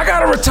 I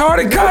got a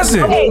retarded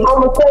cousin. Hey,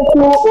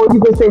 homosexual, or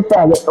you can say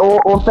faggot,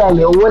 or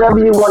faggot, or whatever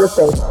you want to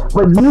say.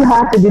 But you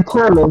have to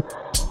determine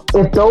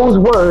if those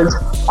words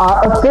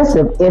are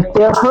offensive, if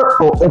they're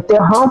hurtful, if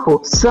they're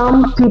harmful.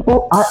 Some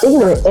people are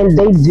ignorant and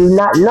they do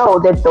not know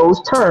that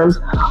those terms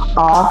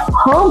are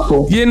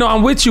harmful. Yeah, no,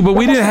 I'm with you, but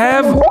we didn't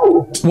have,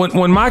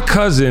 when my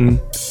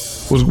cousin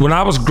when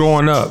I was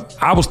growing up,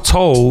 I was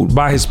told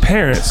by his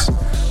parents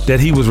that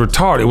he was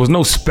retarded. It was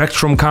no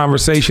spectrum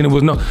conversation. It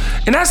was no,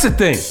 and that's the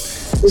thing.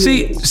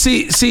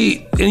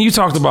 See, and you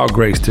talked about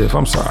Grace, Tiff.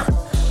 I'm sorry.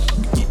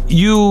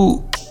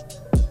 You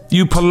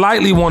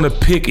politely want to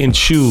pick and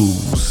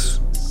choose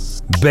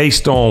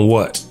based on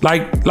what?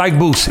 Like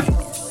Boosie.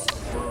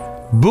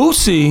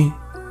 Boosie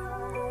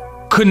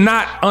could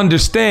not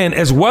understand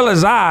as well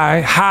as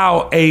I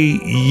how a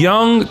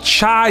young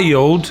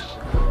child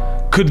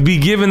could be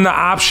given the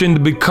option to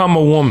become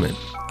a woman.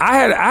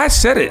 I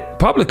said it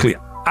publicly.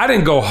 I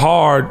didn't go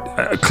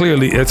hard,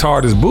 clearly as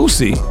hard as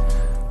Boosie,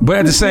 but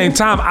at the same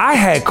time, I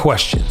had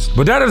questions.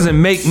 But that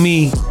doesn't make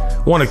me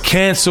want to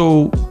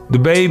cancel the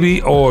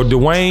baby or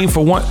Dwayne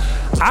for one.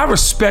 I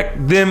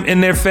respect them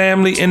and their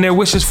family and their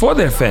wishes for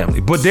their family.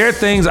 But there are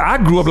things I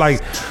grew up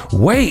like,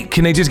 wait,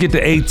 can they just get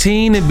to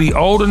 18 and be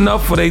old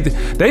enough for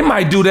they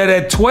might do that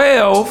at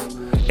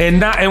 12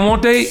 and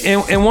want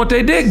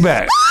their dick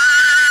back.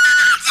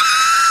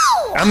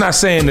 I'm not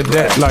saying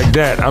that like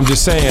that. I'm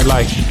just saying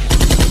like,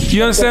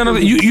 you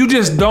understand? You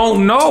just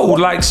don't know.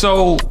 Like,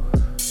 so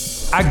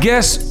I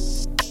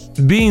guess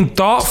being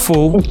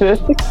thoughtful.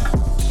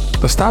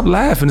 But stop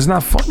laughing. It's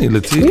not funny,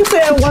 Latia. You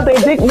said want their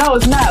dick. No,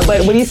 it's not.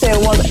 But when you said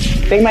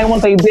they might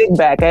want their dick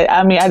back.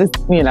 I mean, I just,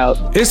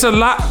 It's a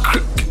lot.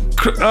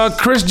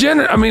 Kris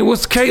Jenner. I mean,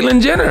 what's Caitlyn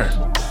Jenner?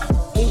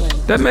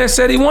 That man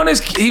said he wanted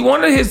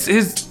his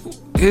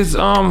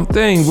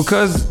thing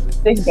because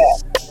dick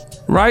back.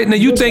 Right now,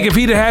 you think if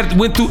he'd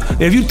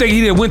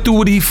went through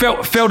what he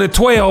felt at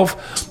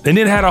 12, and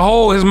then had a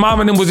hole, his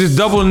mom and them was just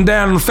doubling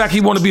down on the fact he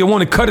wanted to be a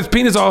woman, cut his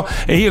penis off,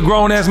 and he a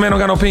grown ass man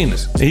don't got no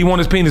penis, and he want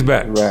his penis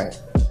back. Right.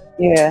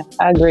 Yeah,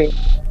 I agree.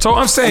 So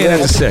I'm saying that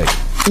to say,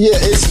 Yeah,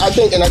 I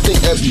think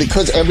that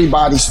because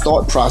everybody's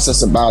thought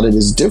process about it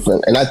is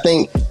different, and I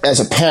think as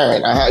a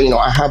parent,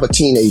 I have a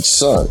teenage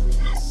son,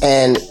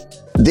 and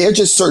there are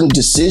just certain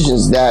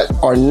decisions that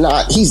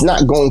he's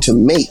not going to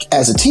make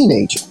as a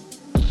teenager.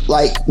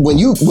 Like when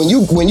you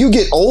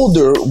get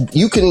older,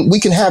 we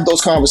can have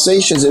those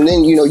conversations, and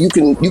then you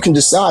can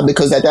decide,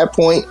 because at that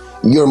point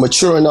you're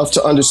mature enough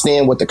to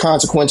understand what the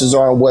consequences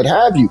are and what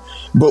have you.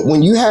 But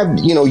when you have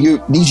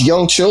these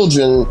young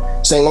children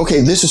saying,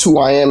 okay, this is who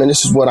I am and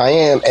this is what I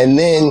am, and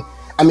then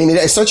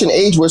at such an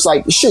age where it's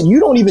like, shit,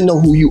 you don't even know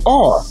who you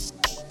are,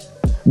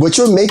 but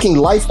you're making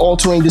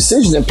life-altering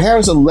decisions, and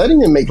parents are letting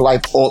them make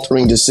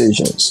life-altering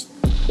decisions.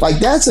 Like,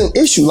 that's an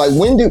issue. Like,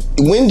 when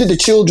did the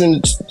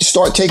children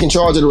start taking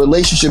charge of the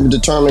relationship and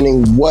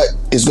determining what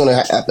is going to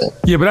happen?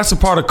 Yeah, but that's a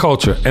part of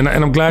culture, and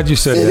I'm glad you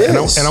said that.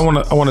 And I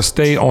want to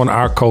stay on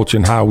our culture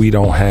and how we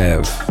don't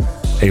have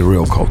a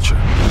real culture.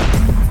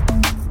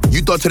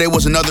 You thought today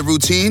was another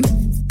routine?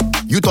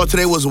 You thought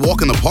today was a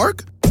walk in the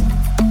park?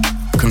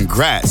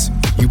 Congrats,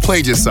 you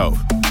played yourself.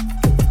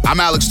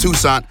 I'm Alex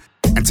Toussaint,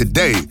 and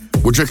today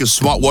we're drinking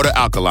Smart Water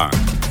Alkaline.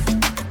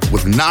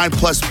 With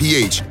 9+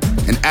 pH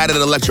and added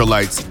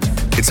electrolytes,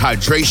 it's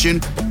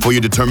hydration for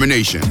your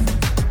determination.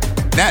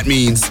 That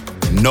means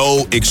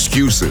no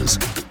excuses.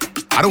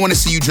 I don't want to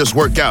see you just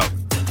work out.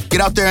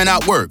 Get out there and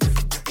outwork.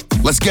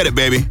 Let's get it,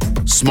 baby.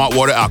 Smart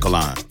Water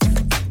Alkaline.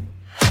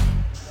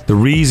 The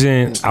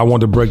reason I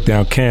want to break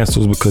down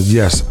cancels because,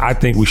 yes, I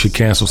think we should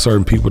cancel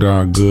certain people that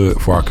aren't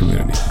good for our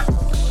community.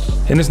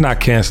 And it's not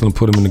canceling,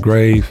 put them in the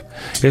grave.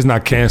 It's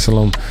not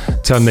canceling them,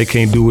 tell them they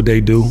can't do what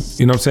they do.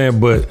 You know what I'm saying?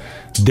 But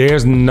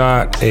there's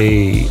not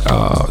a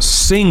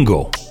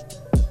single,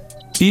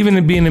 even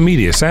in being in the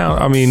media,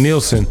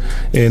 Nielsen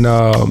and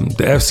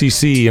the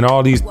FCC and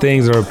all these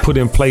things are put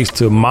in place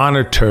to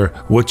monitor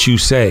what you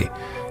say.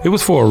 It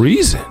was for a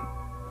reason.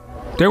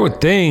 There were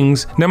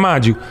things, now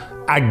mind you,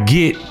 I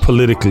get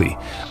politically,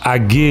 I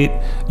get,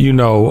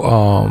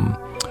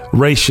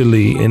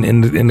 racially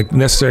and the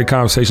necessary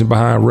conversation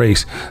behind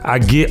race. I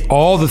get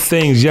all the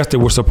things, yes, that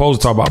we're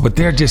supposed to talk about, but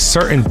there are just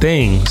certain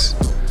things.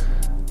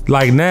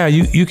 Like now,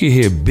 you can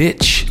hear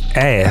bitch,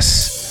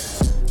 ass.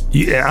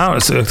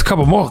 A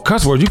couple more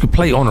cuss words you could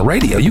play on the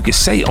radio. You could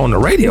say on the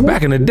radio.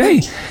 Back in the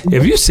day,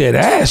 if you said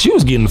ass, you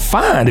was getting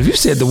fined. If you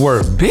said the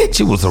word bitch,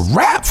 it was a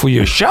wrap for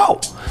your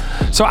show.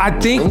 So I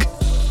think,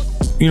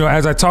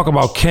 as I talk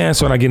about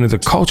cancel and I get into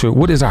culture,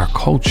 what is our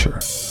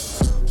culture?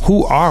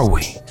 Who are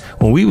we?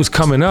 When we was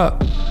coming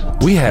up,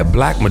 we had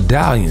black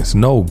medallions,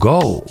 no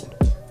gold.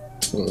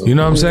 You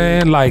know what I'm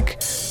saying? Like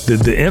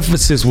the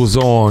emphasis was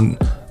on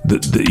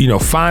the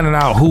finding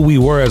out who we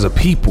were as a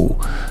people,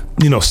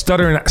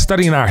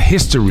 studying our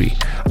history.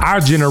 Our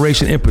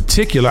generation in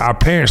particular, our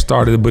parents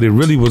started it, but it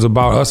really was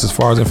about us as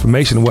far as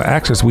information and what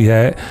access we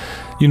had.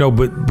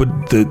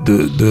 But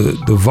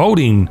the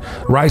voting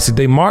rights that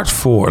they marched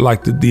for,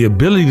 like the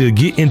ability to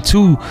get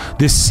into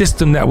this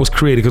system that was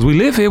created. Because we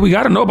live here, we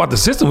got to know about the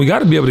system. We got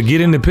to be able to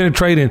get in and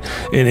penetrate and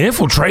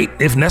infiltrate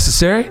if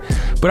necessary.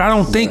 But I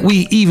don't think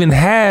we even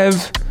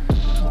have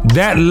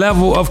that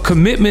level of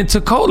commitment to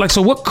culture. Like,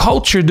 so what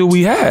culture do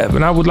we have?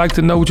 And I would like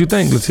to know what you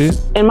think, Latia.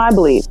 In my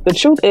belief, the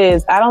truth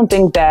is, I don't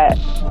think that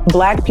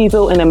black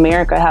people in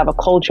America have a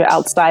culture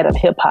outside of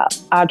hip hop.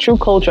 Our true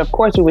culture, of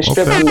course, we were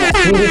stripped from that.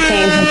 We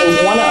became who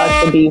they wanted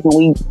us to be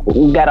when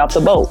we got off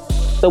the boat.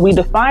 So we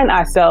define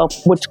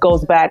ourselves, which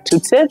goes back to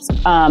Tip's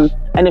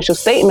initial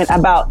statement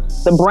about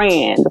the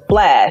brand, the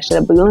flash, the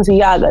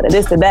Balenciaga, the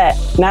this, the that.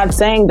 Not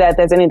saying that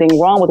there's anything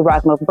wrong with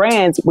rocking those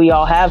brands. We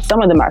all have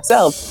some of them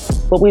ourselves.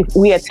 But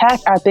we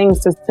attach our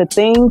things to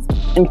things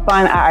and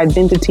find our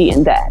identity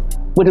in that,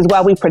 which is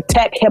why we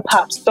protect hip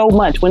hop so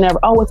much. Whenever,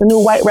 it's a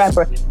new white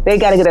rapper, they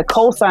got to get a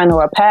cosign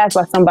or a pass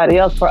by somebody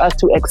else for us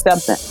to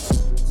accept them.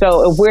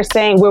 So if we're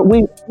saying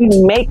we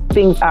make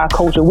things our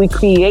culture, we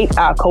create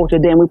our culture,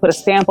 then we put a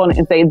stamp on it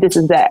and say, this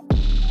is that.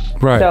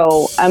 Right.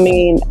 So,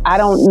 I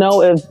don't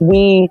know if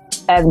we,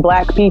 as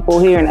black people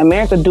here in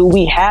America, do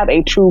we have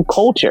a true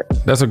culture?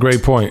 That's a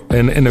great point.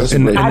 And the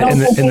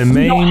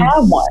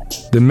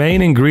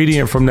main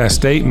ingredient from that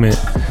statement,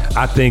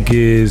 I think,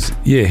 is,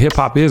 hip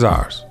hop is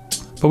ours,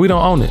 but we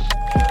don't own it.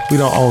 We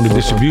don't own the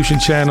distribution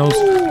channels.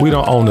 We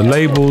don't own the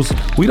labels.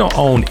 We don't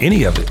own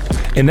any of it.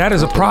 And that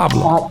is a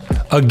problem.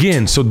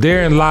 Again, so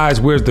therein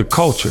lies where's the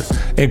culture.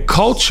 And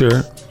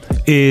culture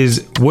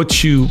is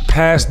what you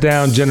pass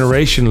down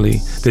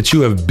generationally that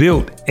you have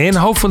built and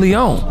hopefully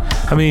own.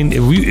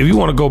 If you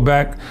want to go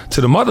back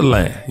to the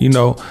motherland,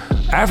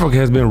 Africa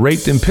has been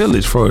raped and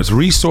pillaged for its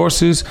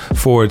resources,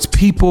 for its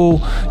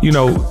people,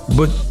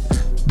 but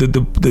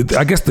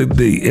I guess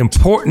the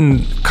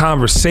important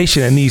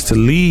conversation that needs to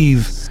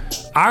leave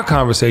our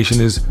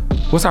conversation is,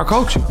 what's our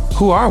culture?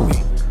 Who are we?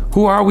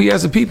 Who are we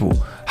as a people?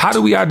 How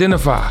do we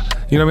identify?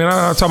 I'm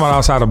not talking about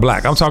outside of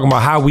black. I'm talking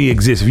about how we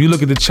exist. If you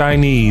look at the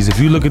Chinese, if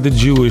you look at the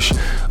Jewish,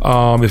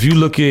 if you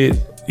look at,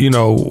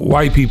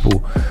 white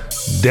people,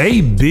 they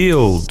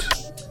build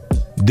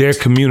their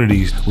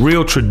communities,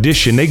 real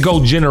tradition. They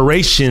go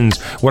generations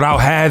without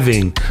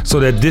having, so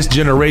that this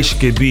generation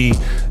could be,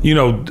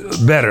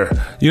 better.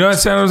 You know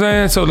what I'm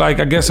saying? So like,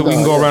 I guess if we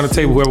can go around the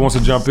table, whoever wants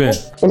to jump in.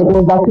 And it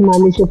goes back to my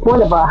initial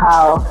point about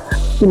how,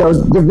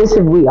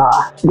 divisive we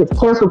are. The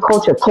cancel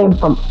culture came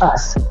from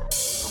us.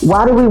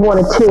 Why do we want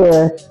to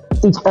tear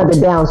each other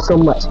down so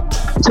much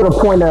to the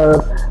point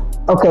of,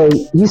 okay,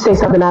 you say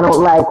something I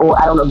don't like or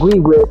I don't agree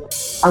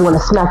with, I'm going to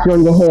smack you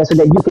on your head so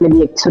that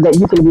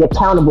you can be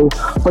accountable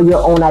for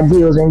your own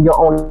ideals and your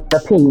own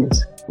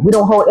opinions. We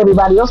don't hold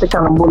everybody else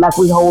accountable like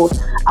we hold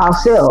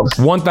ourselves.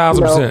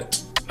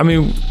 1,000%. I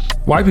mean,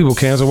 white people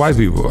cancel white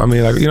people. I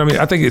mean,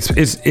 I think it's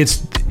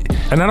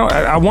and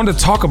I want to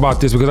talk about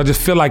this because I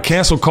just feel like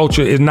cancel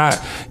culture is not,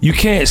 you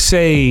can't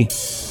say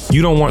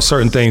you don't want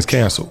certain things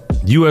canceled.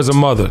 You as a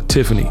mother,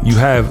 Tiffany, you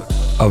have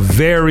a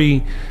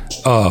very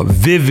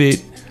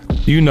vivid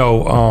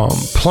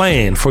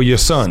plan for your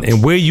son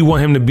and where you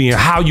want him to be and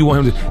how you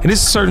want him to, and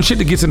this is certain shit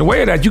that gets in the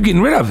way of that. You're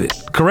getting rid of it,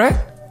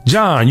 correct?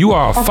 John, you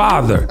are a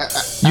father.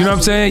 You know what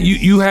I'm saying?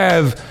 You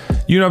have,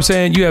 you have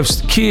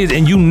kids,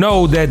 and you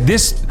know that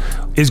this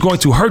is going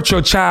to hurt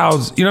your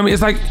child's,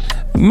 it's like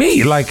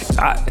me, like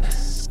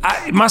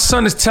my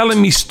son is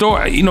telling me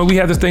story. We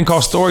have this thing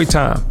called story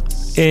time,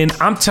 and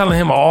I'm telling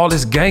him all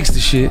this gangster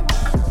shit.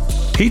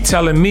 He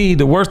telling me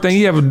the worst thing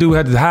he ever do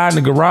had to hide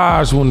in the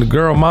garage when the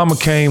girl mama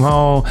came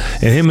home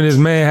and him and his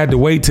man had to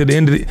wait till the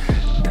end of the...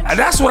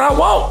 That's what I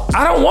want.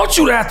 I don't want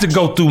you to have to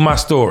go through my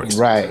story.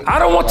 Right. I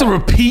don't want to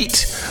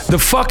repeat the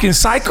fucking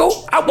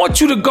cycle. I want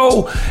you to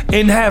go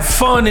and have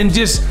fun and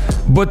just...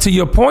 But to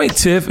your point,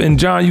 Tiff, and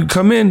John, you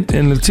come in,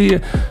 and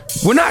Latia,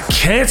 we're not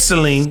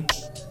canceling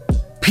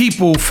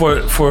people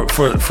for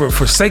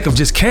sake of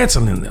just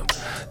canceling them.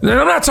 And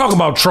I'm not talking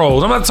about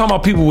trolls. I'm not talking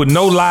about people with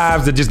no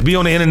lives that just be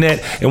on the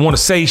internet and want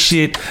to say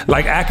shit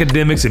like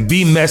academics and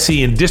be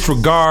messy and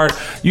disregard,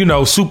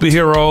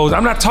 superheroes.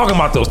 I'm not talking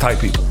about those type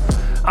people.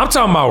 I'm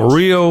talking about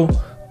real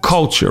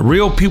culture,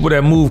 real people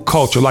that move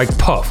culture, like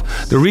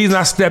Puff. The reason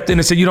I stepped in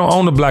and said, you don't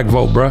own the black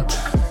vote, bruh,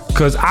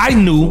 because I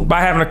knew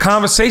by having a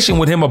conversation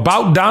with him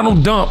about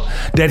Donald Trump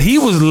that he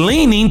was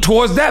leaning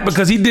towards that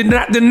because he did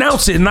not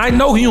denounce it. And I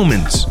know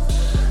humans.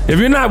 If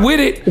you're not with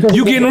it,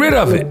 you're getting rid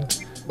of it.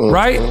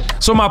 Right?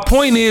 So my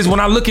point is, when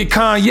I look at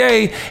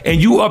Kanye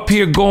and you up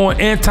here going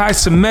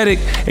anti-Semitic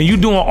and you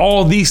doing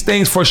all these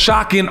things for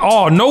shock and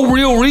awe, no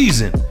real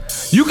reason.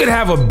 You could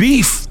have a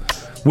beef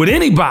with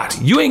anybody.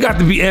 You ain't got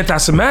to be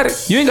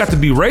anti-Semitic. You ain't got to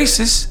be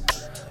racist.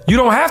 You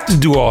don't have to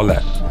do all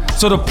that.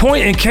 So the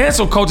point in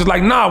cancel culture is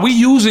like, nah, we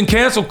using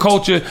cancel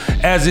culture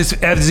as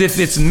if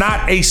it's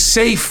not a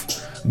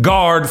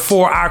safeguard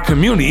for our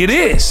community. It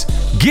is.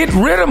 Get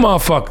rid of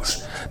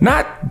motherfuckers.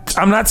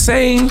 I'm not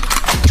saying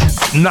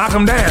knock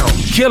them down,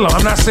 kill them.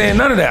 I'm not saying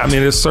none of that. I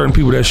mean, there's certain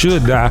people that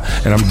should die,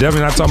 and I'm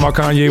definitely not talking about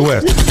Kanye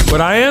West.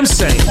 But I am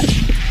saying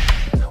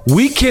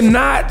we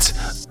cannot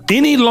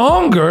any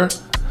longer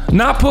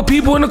not put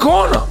people in the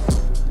corner.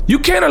 You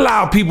can't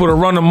allow people to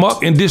run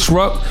amok and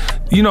disrupt,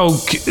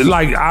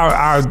 like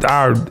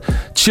our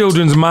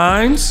children's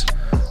minds.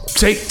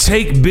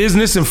 Take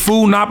business and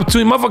food and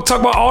opportunity. Motherfucker talk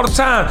about all the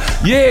time.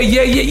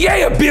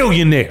 Yeah, a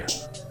billionaire.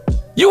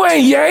 You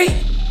ain't yay.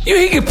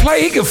 He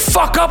can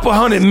fuck up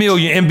 100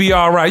 million and be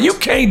all right. You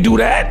can't do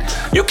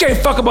that. You can't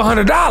fuck up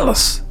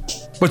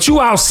 $100. But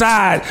you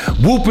outside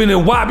whooping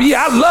and whopping.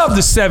 Yeah, I love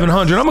the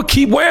 700. I'm gonna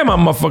keep wearing my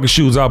motherfucking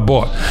shoes I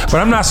bought. But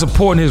I'm not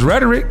supporting his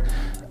rhetoric.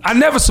 I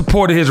never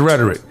supported his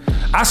rhetoric.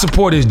 I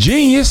support his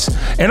genius,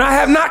 and I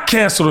have not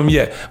canceled him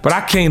yet. But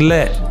I can't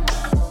let,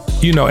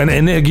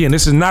 and again,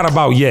 this is not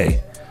about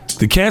Ye.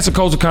 The cancel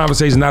culture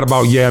conversation is not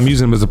about Ye. I'm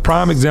using him as a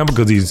prime example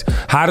because he's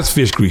hot as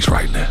fish grease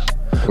right now.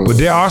 But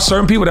there are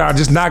certain people that are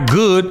just not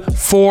good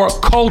for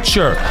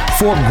culture,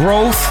 for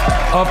growth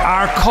of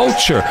our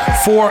culture,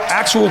 for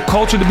actual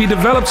culture to be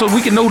developed so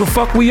we can know the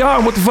fuck we are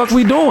and what the fuck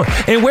we doing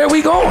and where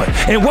we going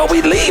and what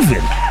we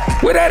leaving.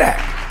 Where that at?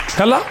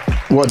 Hello?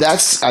 Well,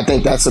 I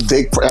think that's a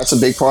big part of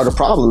the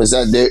problem, is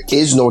that there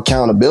is no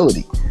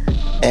accountability.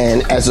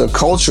 And as a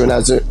culture and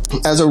as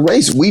a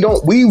race, we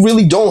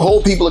really don't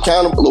hold people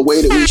accountable the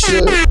way that we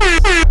should.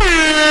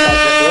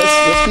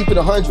 Let's keep it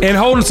 100. And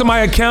holding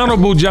somebody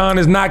accountable, John,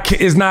 is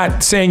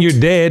not saying you're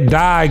dead,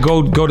 die,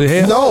 go to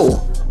hell.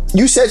 No.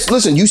 You said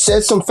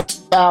some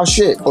foul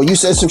shit, or you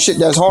said some shit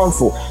that's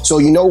harmful. So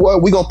you know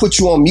what? We're gonna put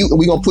you on mute and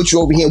we're gonna put you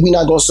over here and we're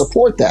not gonna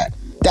support that.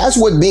 That's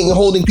what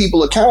holding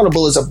people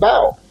accountable is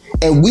about.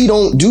 And we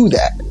don't do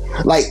that.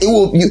 Like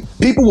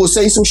people will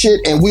say some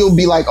shit and we'll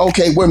be like,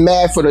 okay, we're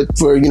mad for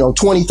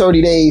 20,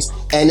 30 days,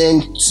 and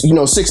then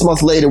 6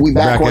 months later we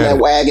back on that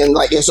wagon.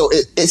 Like, and so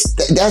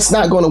that's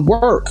not going to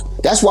work.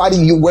 That's why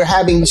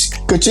we're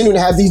continuing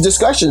to have these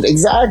discussions.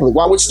 Exactly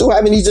why we're still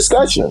having these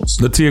discussions.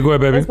 Latia, go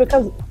ahead, baby. It's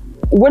because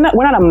we're not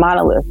a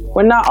monolith.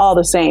 We're not all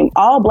the same.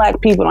 All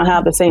black people don't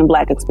have the same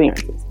black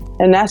experiences.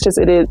 And that's just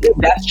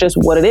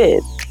what it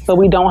is. So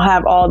we don't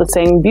have all the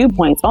same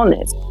viewpoints on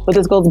this. But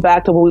this goes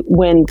back to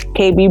when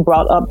KB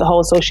brought up the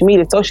whole social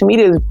media. Social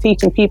media is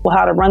teaching people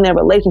how to run their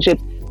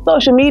relationships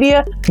social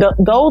media,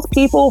 those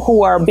people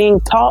who are being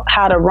taught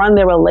how to run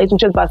their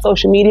relationships by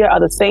social media are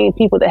the same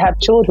people that have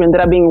children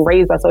that are being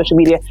raised by social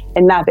media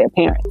and not their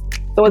parents.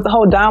 So it's a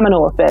whole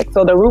domino effect.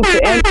 So the root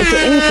to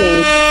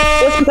anything,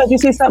 just because you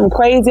see something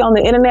crazy on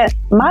the internet,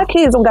 my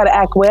kids don't got to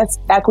acquiesce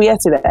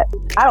to that.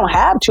 I don't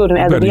have children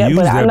as of yet,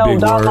 but I know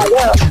dogs like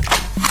well.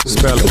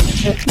 Spell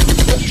it.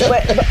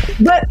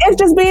 But it's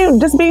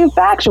just being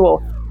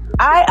factual.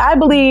 I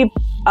believe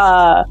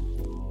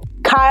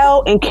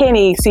Kyle and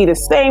Kenny see the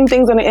same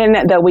things on the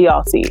internet that we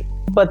all see.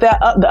 But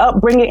the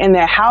upbringing in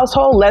their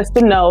household lets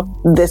them know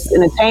this is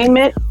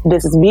entertainment,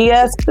 this is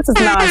BS, this is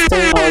nonsense,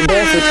 or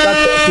this is stuff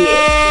that's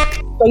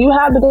here. So you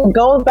have to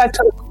go back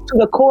to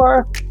the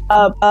core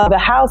of the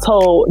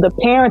household, the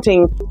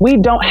parenting. We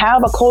don't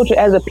have a culture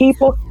as a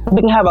people.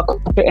 We can have a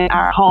culture in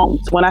our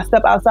homes. When I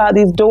step outside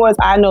these doors,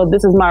 I know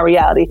this is my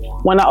reality.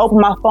 When I open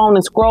my phone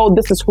and scroll,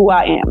 this is who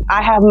I am.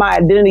 I have my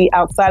identity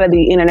outside of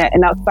the internet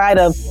and outside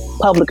of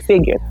public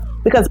figures.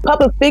 Because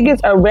public figures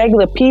are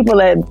regular people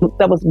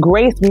that was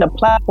graced with a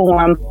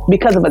platform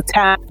because of a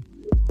talent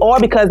or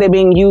because they're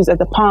being used as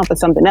a pawn for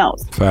something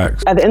else.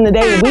 Facts. At the end of the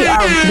day, we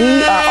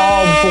are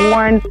all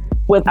born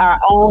with our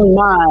own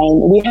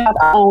mind. We have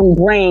our own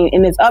brain,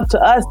 and it's up to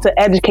us to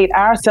educate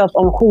ourselves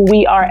on who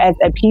we are as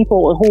a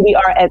people and who we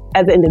are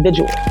as an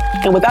individual.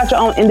 And without your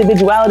own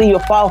individuality, you'll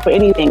fall for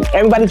anything.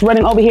 Everybody's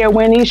running over here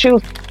wearing these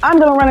shoes. I'm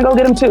gonna run and go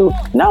get them too.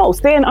 No,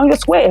 stand on your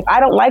square. If I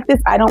don't like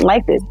this, I don't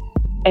like this.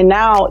 And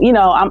now,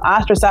 I'm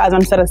ostracized,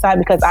 I'm set aside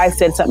because I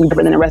said something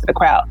different than the rest of the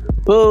crowd.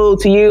 Boo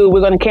to you, we're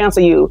gonna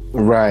cancel you.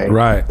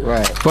 Right.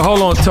 But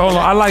hold on.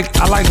 I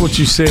like what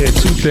you said.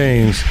 Two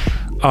things.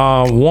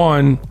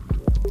 One,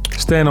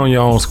 stand on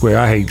your own square.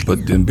 I hate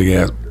them big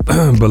ass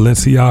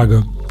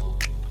Balenciaga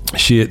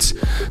shits.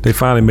 They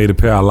finally made a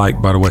pair I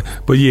like, by the way.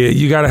 But yeah,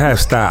 you gotta have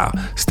style.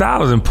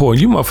 Style is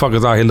important. You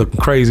motherfuckers out here looking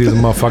crazy as a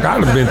motherfucker.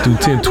 I've been through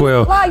 10,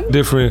 12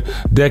 different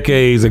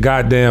decades of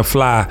goddamn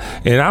fly,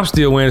 and I'm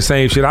still wearing the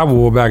same shit I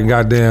wore back in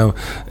goddamn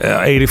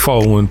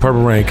 84 when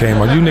Purple Rain came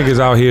out. You niggas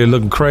out here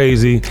looking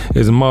crazy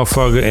as a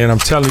motherfucker, and I'm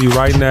telling you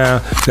right now,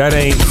 that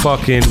ain't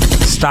fucking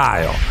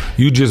style.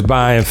 You just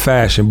buying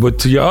fashion. But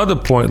to your other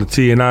point,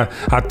 Latia, and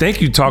I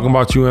think you're talking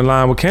about you in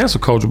line with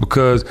cancel culture,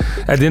 because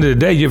at the end of the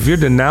day, if you're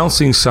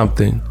denouncing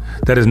something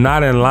that is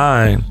not in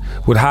line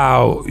with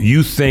how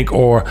you think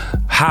or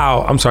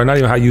how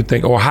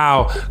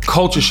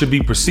culture should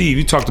be perceived.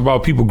 You talked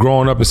about people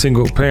growing up in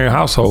single parent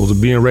households or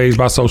being raised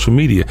by social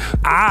media.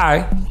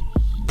 I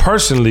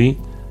personally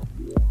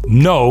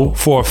know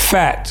for a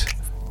fact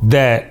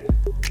that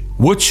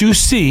what you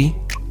see,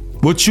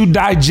 what you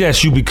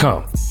digest, you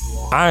become.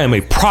 I am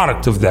a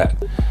product of that.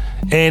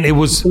 And it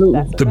was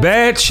the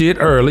bad shit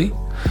early,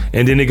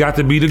 and then it got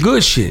to be the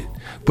good shit.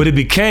 But it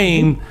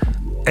became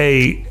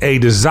a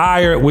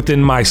desire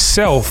within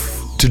myself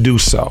to do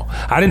so.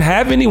 I didn't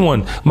have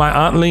anyone. My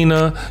Aunt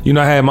Lena,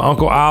 I had my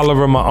Uncle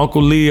Oliver, my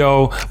Uncle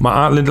Leo,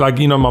 my Aunt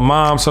Linda, my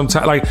mom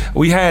sometimes.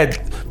 We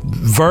had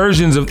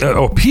versions of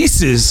or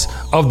pieces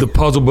of the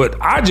puzzle, but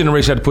our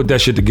generation had to put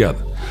that shit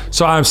together.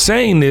 So I'm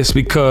saying this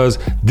because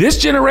this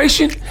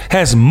generation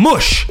has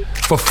mush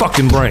for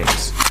fucking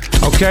brains.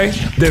 Okay?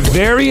 They're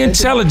very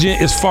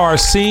intelligent as far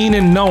as seeing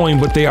and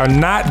knowing, but they are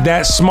not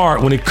that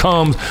smart when it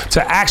comes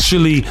to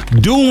actually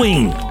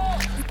doing.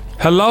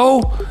 Hello?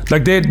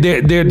 Like they're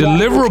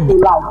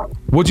deliverable.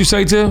 What'd you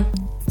say, Tim?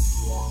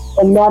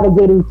 And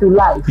navigating through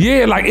life.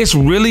 Yeah, it's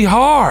really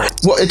hard.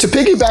 Well, and to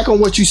piggyback on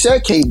what you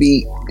said,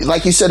 KB,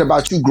 like you said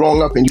about you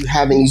growing up and you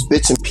having these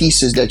bits and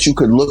pieces that you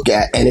could look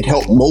at and it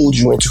helped mold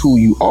you into who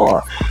you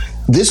are.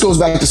 This goes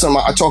back to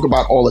something I talk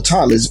about all the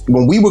time, is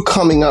when we were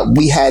coming up,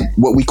 we had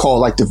what we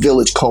call the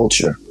village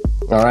culture.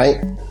 All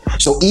right.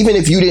 So even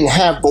if you didn't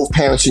have both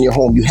parents in your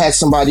home, you had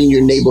somebody in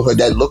your neighborhood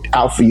that looked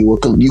out for you, or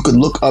you could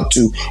look up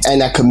to, and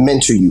that could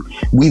mentor you.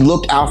 We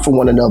looked out for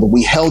one another.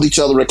 We held each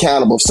other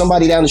accountable. If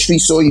somebody down the street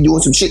saw you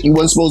doing some shit you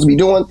wasn't supposed to be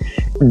doing,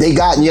 they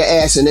got in your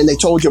ass, and then they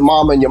told your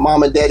mama, and your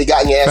mama and daddy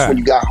got in your ass when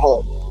you got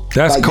home.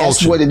 That's culture.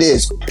 That's what it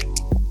is.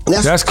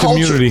 That's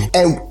community.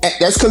 And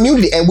that's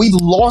community. And we've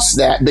lost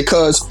that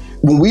because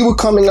when we were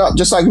coming up,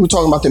 just like we were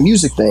talking about the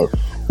music thing,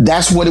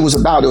 that's what it was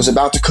about. It was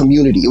about the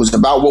community. It was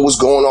about what was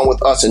going on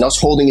with us and us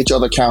holding each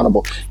other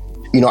accountable.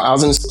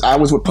 I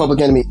was with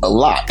Public Enemy a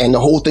lot, and the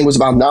whole thing was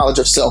about knowledge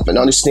of self and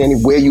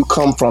understanding where you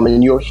come from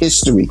and your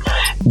history.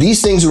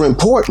 These things are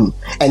important,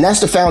 and that's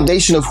the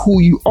foundation of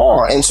who you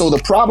are. And so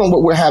the problem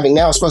what we're having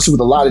now, especially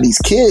with a lot of these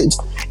kids,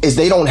 is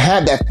they don't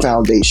have that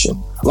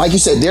foundation. Like you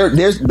said, they're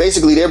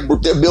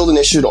building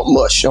this shit on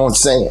mush, on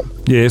sand.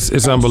 Yeah,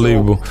 it's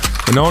unbelievable.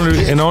 And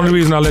the only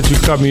reason I let you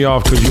cut me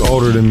off because you're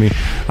older than me.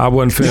 I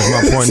wasn't finished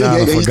my point now.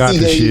 I forgot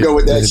the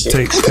shit.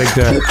 Take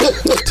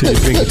that to your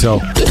pinky toe.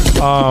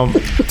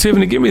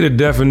 Tiffany, give me the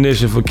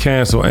definition for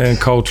cancel and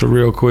culture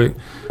real quick.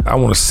 I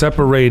want to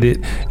separate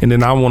it, and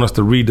then I want us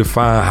to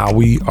redefine how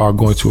we are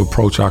going to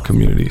approach our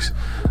communities.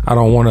 I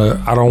don't want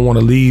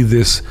to leave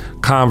this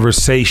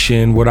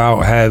conversation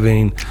without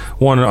having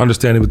one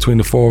understanding between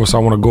the four of us. I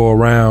want to go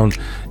around,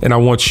 and I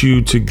want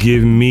you to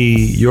give me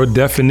your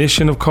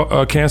definition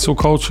of cancel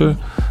culture,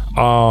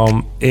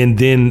 And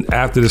then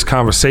after this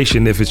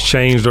conversation, if it's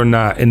changed or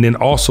not, and then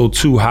also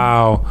too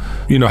how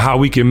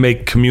we can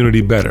make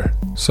community better.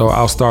 So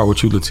I'll start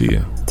with you,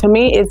 Latia. To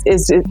me,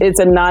 it's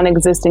a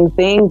non-existing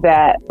thing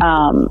that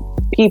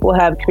people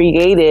have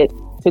created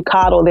to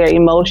coddle their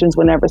emotions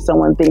whenever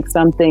someone thinks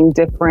something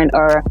different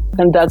or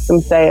conducts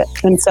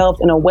themselves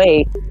in a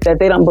way that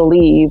they don't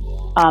believe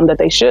that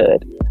they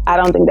should. I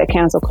don't think that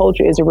cancel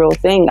culture is a real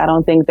thing. I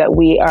don't think that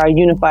we are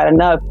unified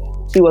enough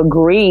to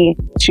agree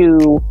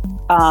to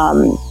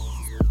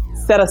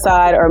set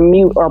aside or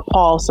mute or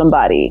pause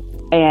somebody.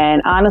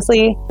 And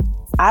honestly,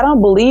 I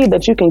don't believe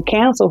that you can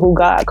cancel who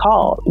God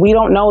called. We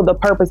don't know the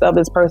purpose of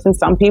this person.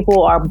 Some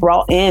people are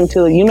brought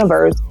into the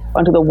universe,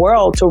 onto the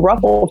world to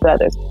ruffle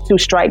feathers, to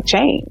strike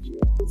change.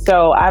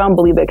 So I don't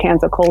believe that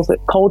cancel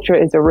culture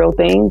is a real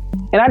thing.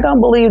 And I don't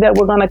believe that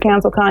we're going to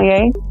cancel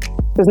Kanye,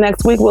 because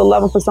next week we'll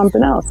love him for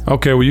something else.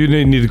 Okay, well, you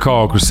need to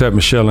call Chrisette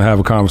Michele and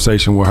have a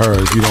conversation with her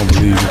if you don't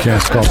believe in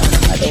cancel culture.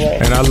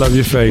 And I love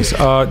your face.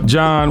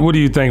 John, what do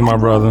you think, my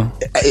brother?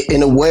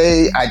 In a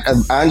way, I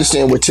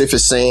understand what Tiff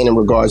is saying in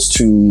regards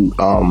to,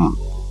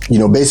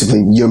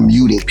 basically you're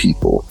muting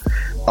people.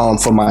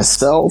 For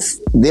myself,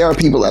 there are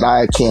people that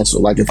I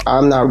cancel. Like if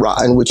I'm not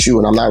riding with you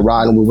and I'm not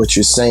riding with what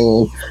you're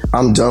saying,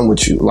 I'm done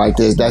with you. Like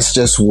that's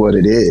just what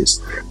it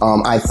is.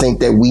 I think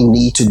that we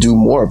need to do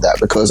more of that,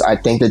 because I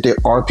think that there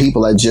are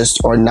people that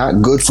just are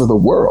not good for the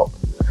world.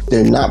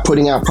 They're not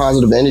putting out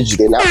positive energy.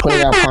 They're not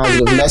putting out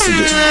positive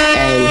messages.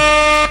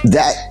 And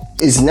that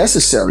is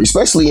necessary,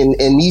 especially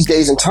in these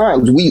days and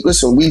times. We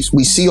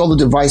see all the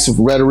divisive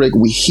rhetoric.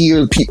 We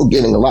hear people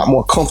getting a lot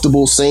more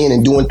comfortable saying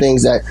and doing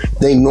things that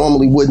they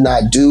normally would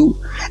not do.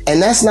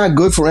 And that's not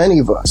good for any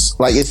of us.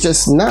 Like, it's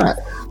just not.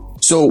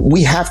 So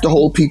we have to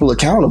hold people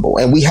accountable,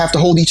 and we have to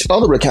hold each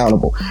other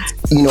accountable.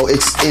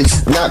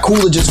 It's not cool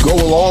to just go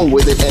along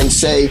with it and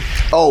say,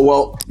 oh,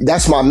 well,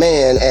 that's my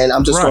man, and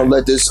I'm just going to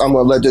let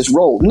this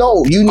roll.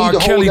 No, you need to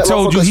hold Kelly that.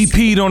 Told you he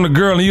peed on the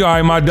girl, and you, all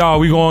right, my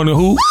dog, we going to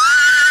who?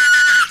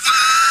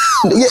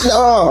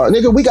 Yeah,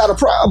 nigga, we got a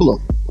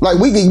problem. Like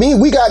we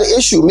got an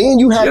issue. Me and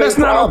you have. Yeah, that's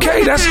not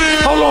okay.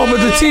 Hold on,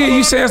 but the Tia,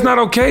 you say it's not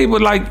okay,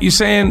 but like you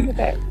saying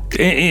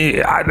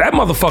that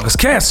motherfucker's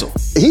canceled.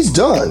 He's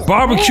done.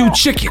 Barbecue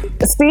chicken.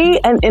 See,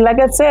 and like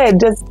I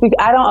said,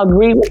 I don't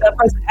agree with that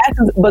person's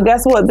actions, but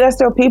guess what? There's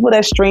still people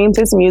that stream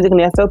his music, and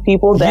there's still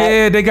people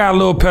that they got a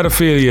little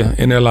pedophilia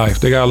in their life.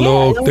 They got a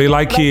little. They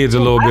like kids a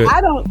little bit. I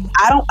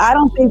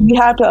don't think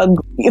you have to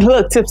agree.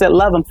 Look, Tiff said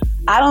love him.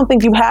 I don't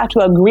think you have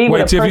to agree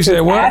with a Tiff, you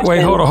said what? Action.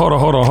 Wait, hold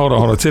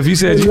on. Tiff, you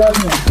said you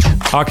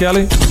R.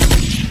 Kelly?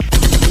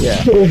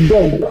 Yeah.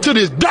 To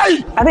this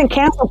day. I think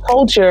cancel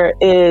culture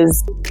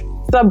is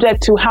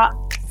subject to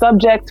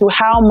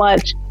how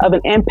much of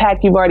an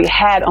impact you've already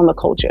had on the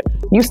culture.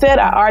 You said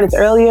our artist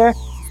earlier,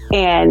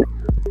 and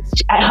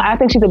I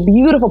think she's a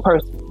beautiful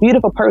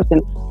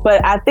person.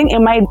 But I think it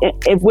might,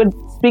 if we're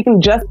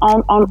speaking just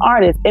on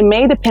artists, it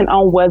may depend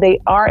on where they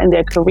are in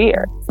their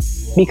career.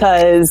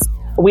 Because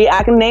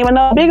I can name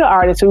another bigger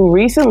artist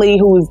who's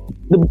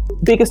the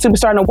biggest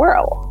superstar in the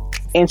world.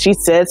 And she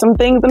said some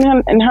things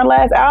in her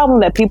last album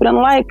that people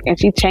didn't like, and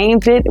she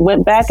changed it,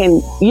 went back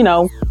and,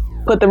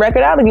 put the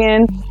record out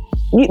again.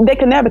 They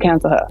could never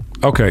cancel her.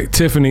 Okay,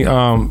 Tiffany,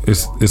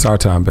 it's our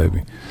time,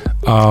 baby.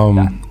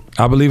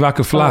 I believe I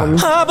could fly.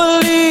 I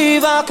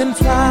believe I can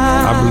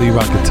fly. I believe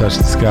I could touch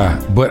the sky.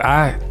 But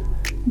I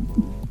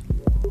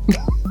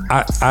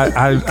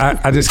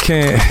just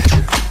can't.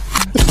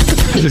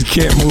 I just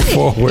can't move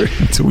forward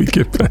until we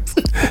get past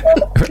it.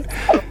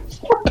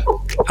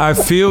 I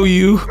feel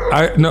you.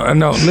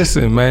 No.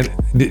 Listen, man.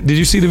 Did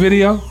you see the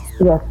video?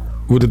 Yes.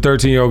 With the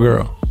 13-year-old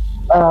girl?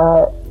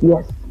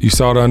 Yes. You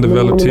saw the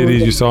undeveloped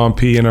titties. You saw him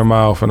pee in her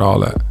mouth and all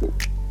that.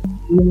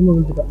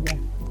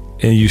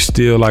 And you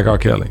still like R.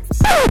 Kelly?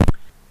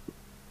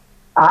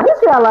 I didn't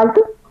say I liked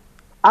it.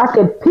 I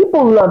said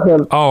people love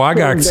him. Oh, I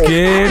got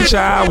scared,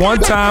 child. One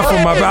time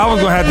I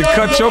was gonna have to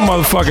cut your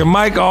motherfucking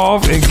mic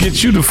off and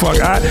get you the fuck.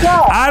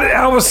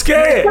 I was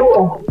scared.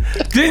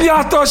 Didn't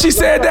y'all thought she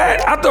said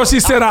that? I thought she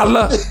said I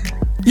love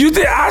you.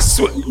 Did I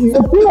swear?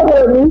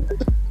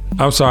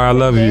 I'm sorry. I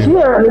love you.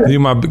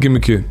 Give me a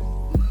kiss.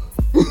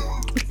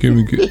 Give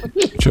me a kiss.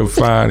 Your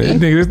fine.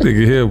 This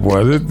nigga here,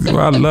 boy.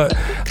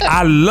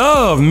 I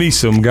love me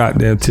some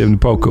goddamn Tiffany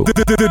Poco.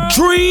 The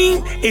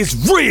dream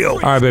is real. All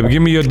right, baby.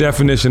 Give me your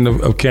definition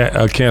of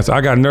cancer.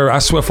 I got nerve. I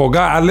swear for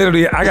God.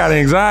 I got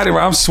anxiety.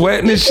 I'm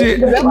sweating and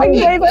shit. I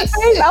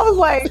was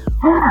like,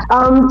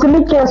 to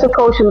me, cancel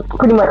culture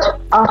pretty much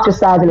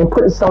ostracizing and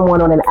putting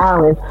someone on an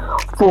island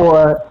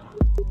for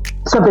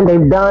something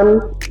they've done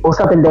or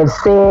something they've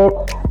said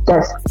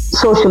that's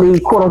socially,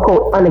 quote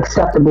unquote,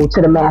 unacceptable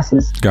to the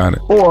masses. Got it.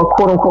 Or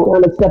quote unquote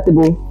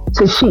unacceptable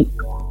to sheep.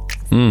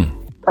 It's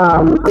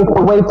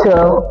a way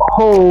to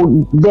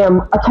hold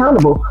them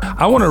accountable.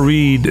 I want to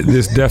read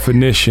this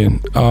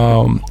definition.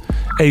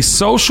 A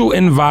social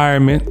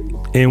environment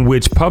in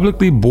which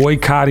publicly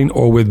boycotting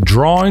or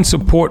withdrawing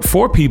support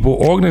for people,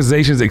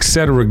 organizations,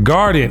 etc.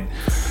 regarded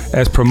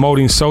as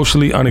promoting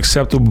socially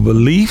unacceptable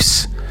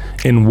beliefs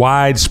in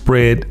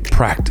widespread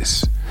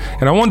practice.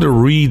 And I wanted to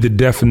read the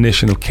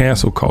definition of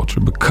cancel culture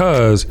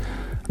because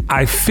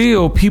I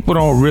feel people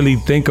don't really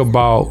think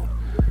about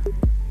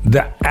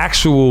the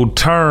actual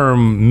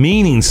term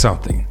meaning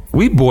something.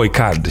 We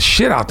boycotted the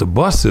shit out the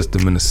bus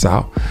system in the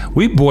South.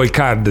 We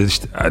boycotted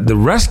the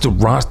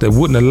restaurants that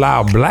wouldn't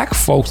allow black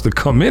folks to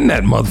come in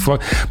that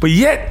motherfucker. But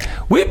yet,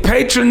 we're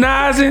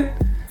patronizing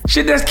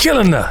shit that's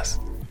killing us.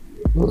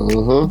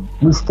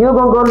 Mm-hmm. We still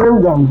gonna go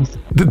to them games.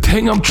 The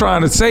thing I'm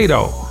trying to say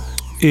though,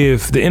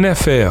 if the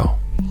NFL,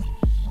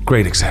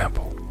 great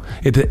example,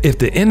 if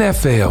the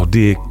NFL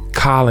did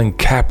Colin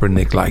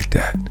Kaepernick like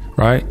that,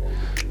 right?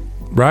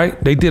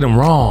 They did him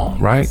wrong,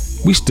 right?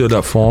 We stood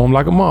up for him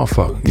like a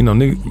motherfucker. You know,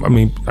 nigga, I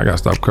mean, I gotta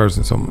stop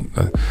cursing.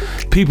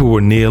 People were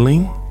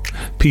kneeling.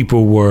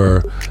 People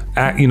were,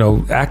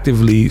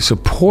 actively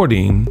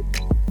supporting,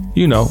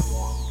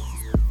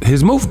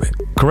 his movement.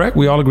 Correct?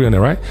 We all agree on that,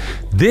 right?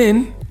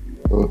 Then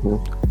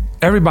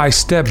everybody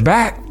stepped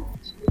back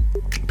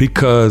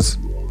because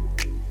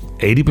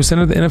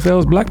 80% of the NFL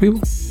is black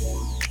people.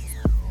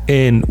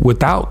 And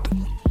without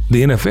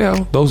the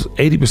NFL, those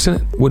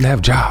 80% wouldn't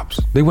have jobs.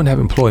 They wouldn't have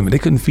employment. They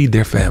couldn't feed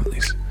their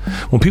families.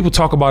 When people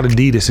talk about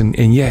Adidas and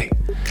Ye,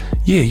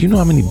 you know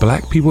how many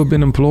black people have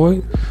been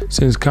employed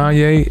since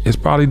Kanye has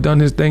probably done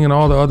his thing and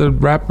all the other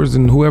rappers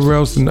and whoever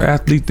else and the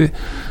athletes.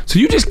 So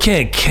you just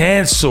can't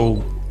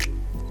cancel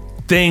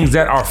things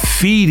that are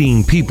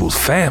feeding people's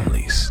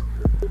families.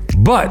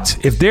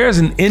 But if there's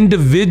an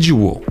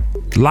individual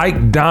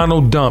like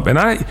Donald Trump, and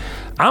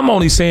I'm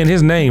only saying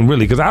his name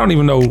really because I don't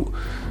even know.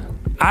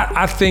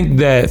 I think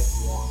that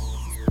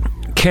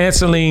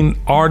canceling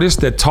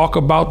artists that talk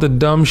about the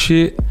dumb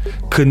shit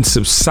couldn't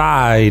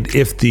subside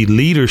if the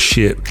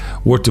leadership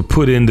were to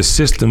put in the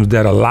systems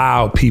that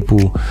allow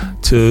people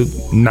to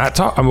not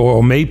talk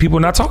or made people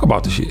not talk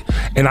about the shit.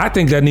 And I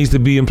think that needs to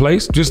be in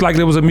place. Just like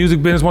there was a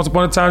music business once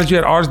upon a time that you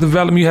had artist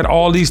development, you had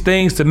all these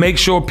things to make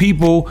sure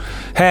people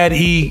had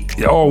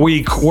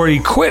were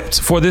equipped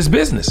for this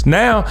business.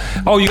 Now,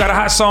 you got a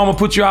hot song, will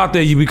put you out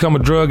there, you become a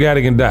drug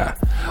addict and die.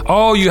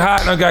 Oh, you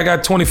hot, I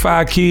got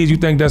 25 kids, you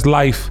think that's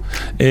life,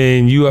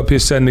 and you up here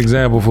setting an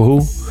example for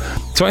who?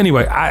 So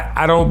anyway,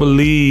 I don't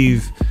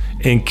believe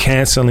in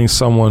canceling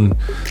someone,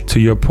 to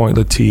your point,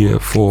 Latia,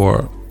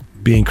 for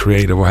being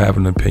creative or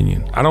having an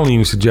opinion. I don't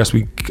even suggest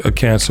we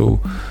cancel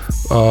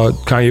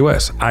Kanye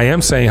West. I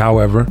am saying,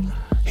 however,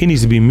 he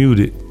needs to be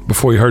muted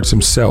before he hurts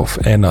himself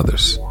and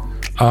others.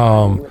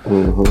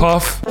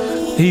 Puff,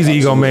 he's an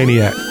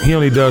egomaniac. He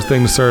only does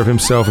things to serve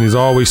himself, and he's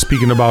always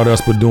speaking about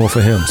us but doing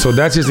for him. So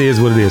that just is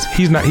what it is.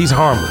 He's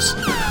harmless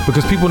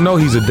because people know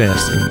he's a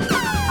dancing.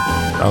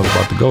 I was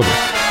about to go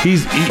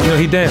there.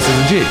 He dances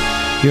a jig.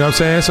 You know what I'm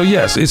saying? So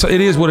yes,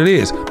 it is what it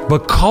is.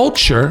 But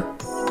culture,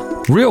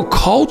 real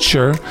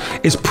culture,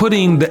 is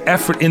putting the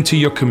effort into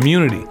your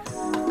community.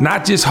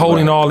 Not just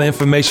holding all the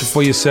information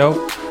for yourself,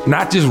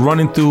 not just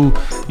running through,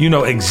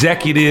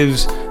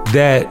 executives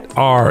that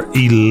are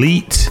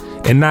elite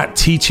and not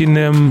teaching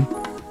them,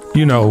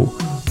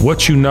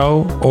 what you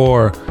know,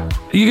 or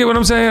you get what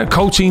I'm saying?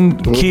 Coaching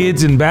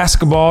kids in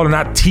basketball and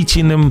not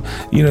teaching them,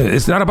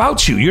 it's not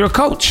about you. You're a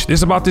coach.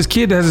 It's about this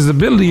kid that has his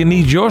ability and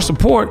needs your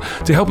support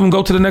to help him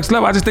go to the next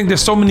level. I just think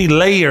there's so many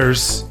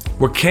layers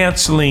where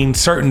canceling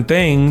certain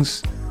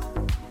things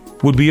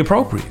would be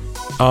appropriate.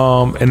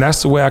 And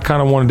that's the way I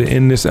kind of wanted to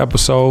end this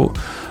episode.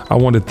 I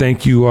want to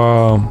thank you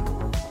all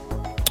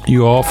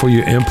for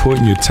your input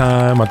and your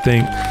time. I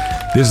think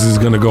this is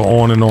going to go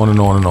on and on and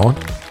on and on.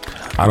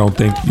 I don't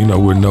think,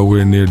 we're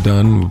nowhere near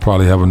done. We'll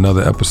probably have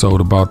another episode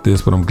about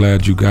this, but I'm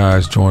glad you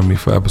guys joined me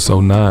for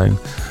episode 9,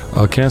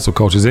 Cancel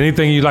Culture. Is there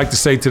anything you'd like to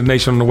say to the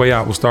nation on the way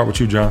out? We'll start with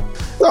you, John.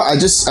 No, I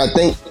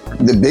think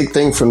the big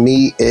thing for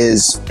me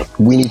is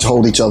we need to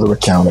hold each other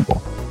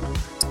accountable.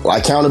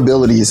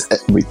 Accountability is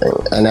everything.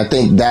 And I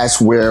think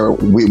that's where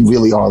we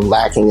really are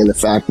lacking, in the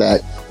fact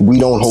that we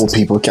don't hold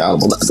people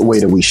accountable the way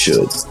that we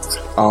should.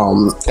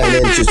 And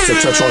then just to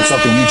touch on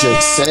something you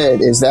just said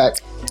is that,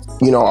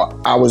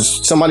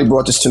 somebody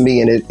brought this to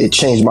me and it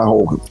changed my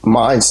whole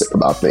mindset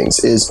about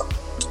things, is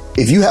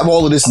if you have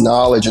all of this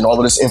knowledge and all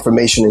of this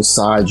information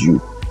inside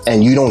you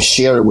and you don't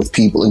share it with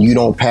people and you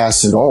don't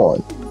pass it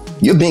on,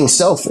 you're being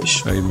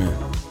selfish. Amen.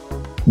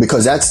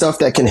 Because that's stuff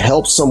that can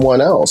help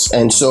someone else.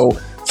 And so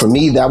for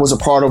me, that was a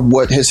part of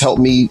what has helped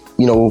me,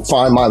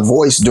 find my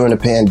voice during the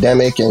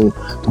pandemic and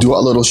do a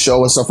little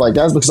show and stuff like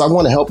that, is because I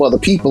want to help other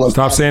people. And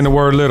stop saying the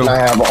word little. I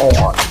have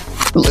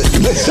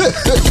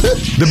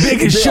the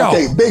biggest show.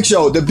 Okay, the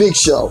big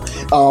show.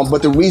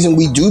 But the reason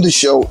we do the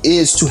show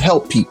is to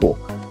help people,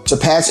 to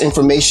pass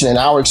information and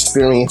our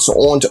experience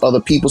on to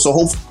other people. So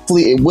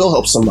hopefully it will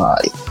help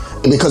somebody.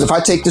 Because if I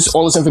take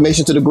all this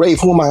information to the grave,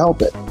 who am I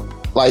helping?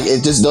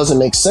 It just doesn't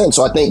make sense.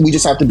 So I think we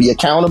just have to be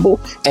accountable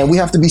and we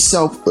have to be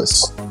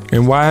selfless.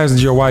 And why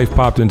hasn't your wife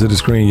popped into the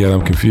screen yet?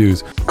 I'm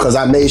confused. Because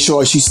I made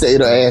sure she stayed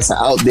her ass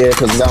out there,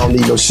 because I don't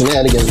need no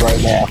shenanigans right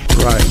now.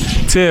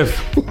 Right. Tiff,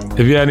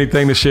 if you had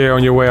anything to share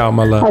on your way out,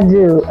 my love. I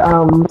do.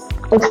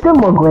 Extend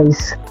more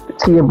grace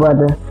to your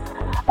brother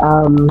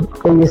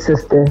and your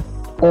sister,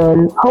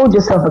 and hold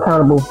yourself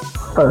accountable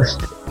first.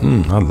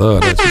 I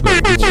love that. You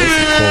better get you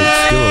some quotes.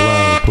 Still a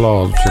round of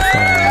applause.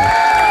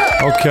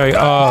 Okay,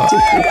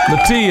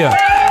 Latia,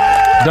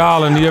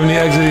 darling, do you have any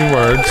exiting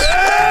words?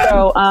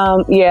 So,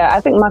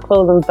 I think my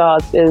closing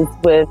thoughts is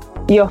with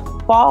your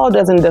fall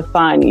doesn't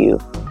define you.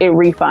 It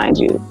refines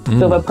you.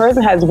 So if a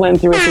person has went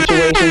through a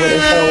situation where they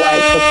feel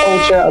like the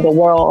culture or the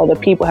world or the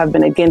people have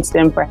been against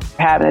them for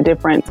having a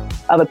difference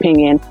of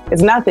opinion,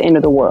 it's not the end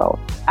of the world.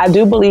 I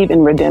do believe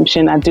in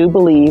redemption. I do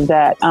believe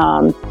that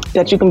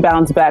that you can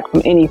bounce back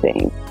from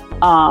anything.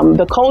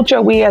 The culture,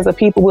 we as a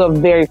people, we're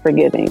very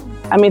forgiving.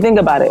 I mean, think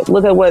about it.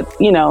 Look at what,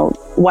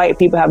 white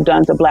people have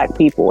done to black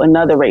people and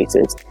other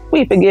races.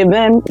 We forgive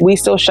them. We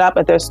still shop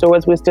at their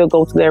stores. We still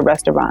go to their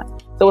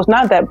restaurants. So it's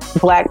not that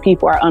black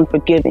people are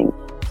unforgiving.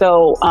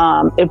 So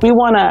if we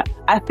want to,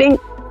 I think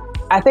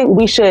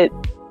we should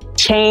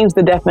change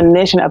the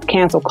definition of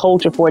cancel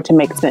culture for it to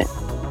make sense.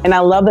 And I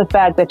love the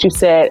fact that you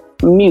said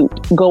mute,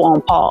 go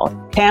on pause.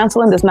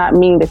 Canceling does not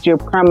mean that you're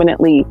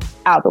permanently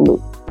out the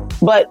loop,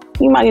 but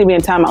you might need to be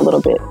in timeout a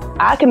little bit.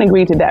 I can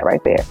agree to that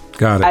right there.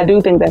 Got it. I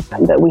do think that's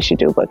something that we should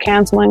do, but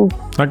canceling.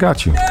 I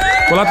got you.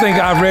 Well, I think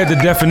I read the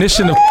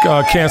definition of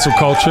cancel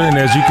culture, and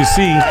as you can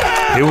see,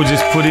 it was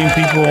just putting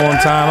people on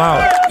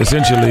timeout,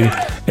 essentially,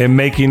 and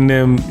making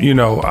them,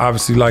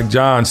 obviously, like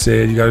John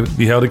said, you got to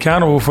be held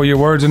accountable for your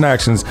words and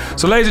actions.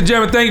 So, ladies and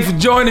gentlemen, thank you for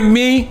joining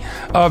me.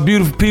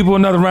 Beautiful people,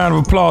 another round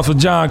of applause for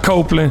John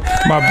Copeland,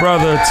 my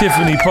brother,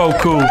 Tiffany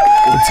Poku,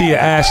 Latia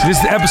Ashley. This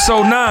is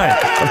episode 9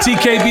 of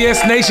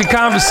TKBS Nation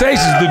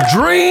Conversations. The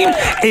dream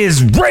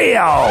is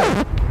real.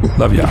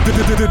 Love y'all.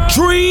 The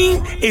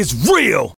dream is real.